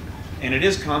 and it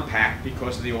is compact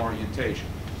because of the orientation.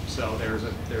 So there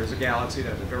is a galaxy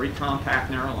that has a very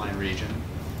compact narrow line region.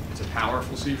 It's a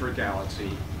powerful Seyfert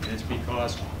galaxy, and it's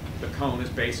because the cone is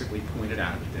basically pointed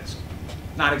out of the disk.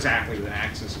 Not exactly with an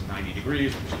axis of 90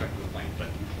 degrees with respect to the plane, but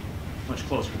much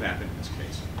closer to that than in this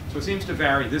case. So it seems to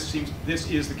vary. This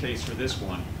is the case for this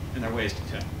one, and there are ways to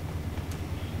tell.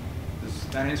 Does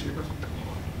that answer your question?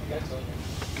 Yes.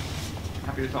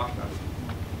 Happy to talk about it.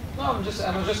 No, I'm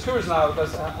just curious now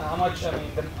because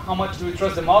how much do we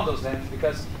trust the models then?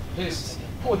 Because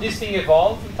would this thing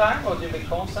evolve in time or do they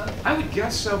constant? I would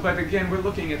guess so, but again, we're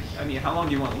looking at, how long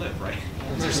do you want to live, right?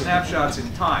 They're snapshots in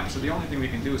time, so the only thing we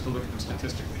can do is to look at them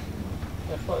statistically.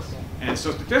 Yeah, of course, yeah. And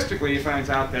so statistically, it finds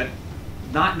out that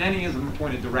not many of them are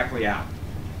pointed directly out,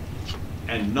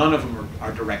 and none of them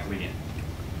are directly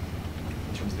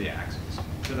in terms of the axis.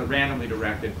 So they're randomly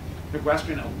directed. The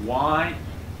question of why,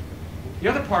 the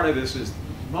other part of this is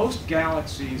most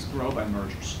galaxies grow by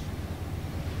mergers.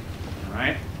 All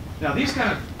right? Now these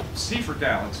kind of Seyfert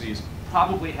galaxies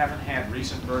probably haven't had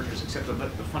recent mergers except the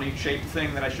funny shaped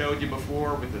thing that I showed you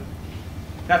before with the,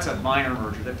 that's a minor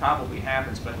merger that probably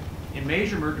happens, but in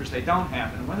major mergers they don't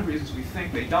happen. And one of the reasons we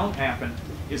think they don't happen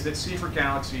is that Seyfert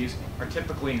galaxies are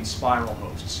typically in spiral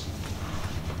hosts.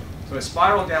 So a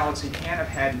spiral galaxy can't have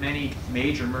had many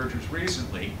major mergers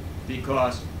recently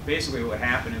because basically what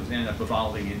happened is it ended up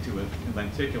evolving into a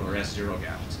lenticular S0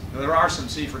 galaxy. Now, there are some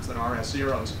Seyferts that are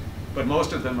S0s, but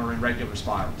most of them are in regular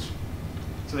spirals.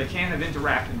 So they can't have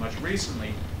interacted much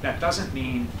recently. That doesn't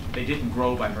mean they didn't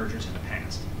grow by mergers in the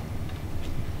past.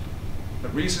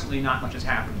 But recently, not much has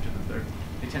happened to them.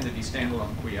 They tend to be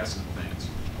standalone quiescent things.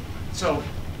 So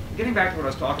getting back to what I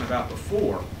was talking about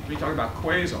before, when you talk about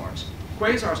quasars,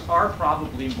 quasars are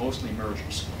probably mostly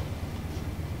mergers.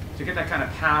 To get that kind of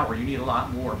power, you need a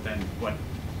lot more than what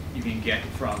you can get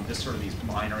from just sort of these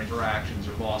minor interactions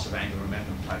or loss of angular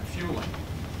momentum type fueling.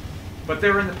 But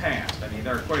they're in the past. I mean,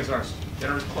 there are quasars that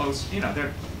are as close, you know,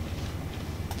 they're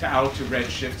out to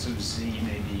redshifts of Z,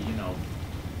 maybe, you know,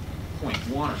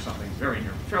 0.1 or something,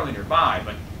 fairly nearby.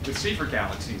 But with Seyfert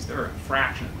galaxies, they're a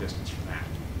fraction of the distance from that.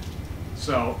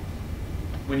 So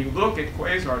when you look at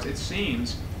quasars, it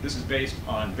seems, this is based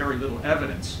on very little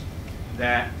evidence,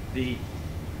 that the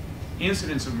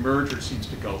incidence of merger seems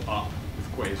to go up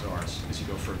with quasars as you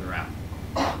go further out.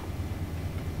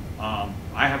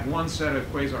 I have one set of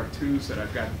quasar 2s that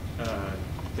I've got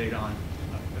data on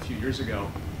a few years ago,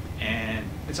 and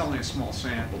it's only a small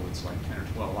sample. It's like 10 or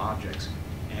 12 objects,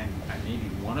 and maybe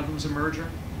one of them's a merger.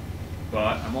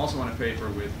 But I'm also on a paper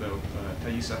with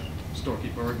Thaisa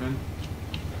Storky-Bergman,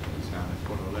 who's down at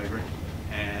Porto Alegre,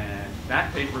 and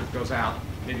that paper goes out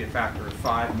maybe a factor of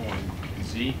 5 more in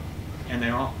Z, and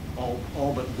they're all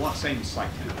but one, same site,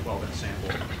 10 or 12 in a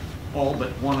sample, all but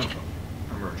one of them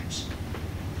are mergers.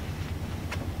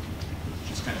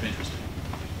 Which is kind of interesting.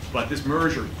 But this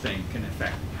merger thing can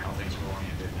affect how things are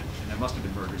oriented, and there must have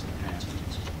been mergers in the past.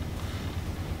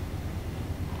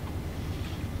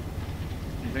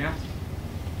 Anything else?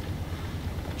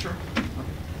 Sure.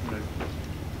 Okay.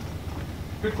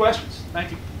 Good questions.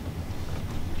 Thank you.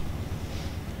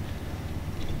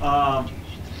 I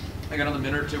got another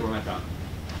minute or two, or am I done?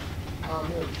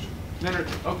 Minute or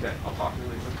two. Okay, I'll talk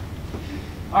really quick.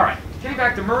 All right, getting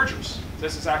back to mergers.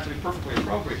 This is actually perfectly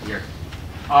appropriate here.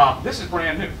 This is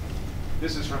brand new.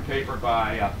 This is from a paper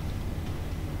by,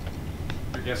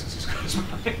 your guess is as good as mine.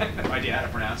 I have no idea how to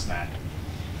pronounce that.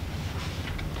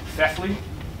 Fefley?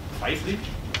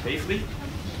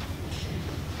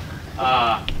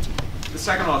 The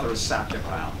second author is Satya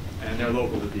Pal, and they're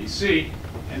local to DC.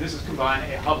 And this is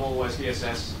combining Hubble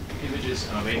SDSS images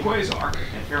of a quasar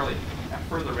and fairly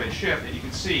further red shift. And you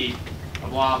can see a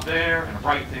blob there, and a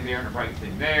bright thing there, and a bright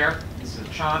thing there. This is a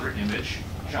Chandra image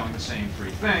showing the same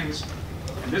 3 things.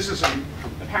 And this is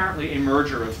apparently a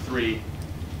merger of 3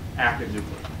 active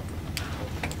nuclei.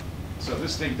 So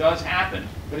this thing does happen,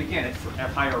 but again, at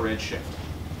higher red shift.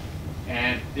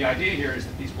 And the idea here is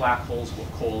that these black holes will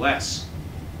coalesce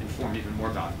and form even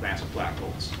more massive black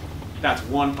holes. That's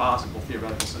one possible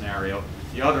theoretical scenario.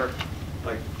 The other,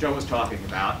 like Joe was talking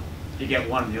about, you get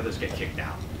one and the others get kicked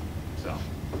out. So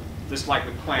just like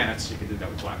with planets, you can do that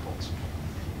with black holes.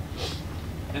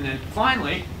 And then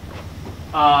finally,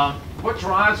 what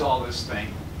drives all this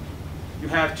thing? You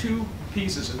have 2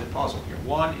 pieces in the puzzle here.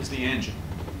 One is the engine,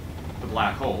 the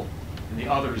black hole, and the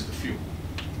other is the fuel.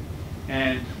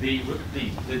 And the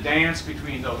dance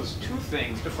between those 2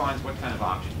 things defines what kind of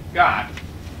object you've got.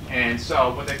 And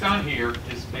so what they've done here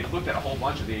is they've looked at a whole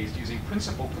bunch of these using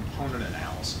principal component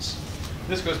analysis.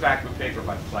 This goes back to a paper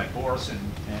by Boris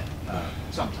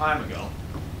some time ago.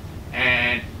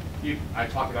 And I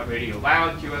talked about radio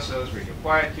loud QSOs, radio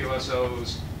quiet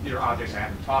QSOs. These are objects I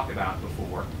haven't talked about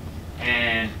before.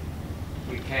 And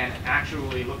we can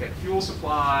actually look at fuel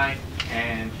supply,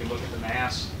 and we can look at the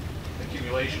mass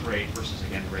accumulation rate versus,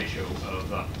 again, the ratio of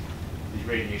the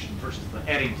radiation versus the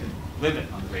Eddington limit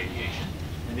on the radiation.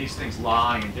 And these things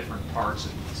lie in different parts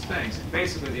of these things. And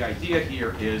basically the idea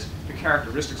here is the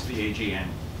characteristics of the AGN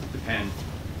depend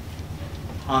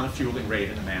on the fueling rate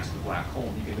and the mass of the black hole.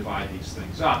 And you can divide these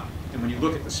things up. And when you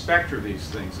look at the spectra of these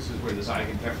things, this is where the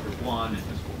eigenvector 1 and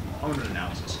physical component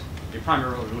analysis, you're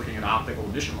primarily looking at optical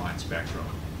emission line spectrum.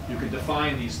 You can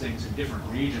define these things in different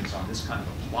regions on this kind of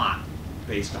a plot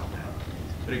based on that.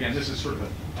 But again, this is sort of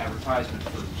an advertisement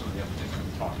for some of the other things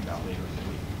we'll be talking about later in the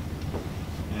week.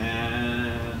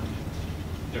 And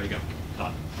there we go,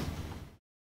 done.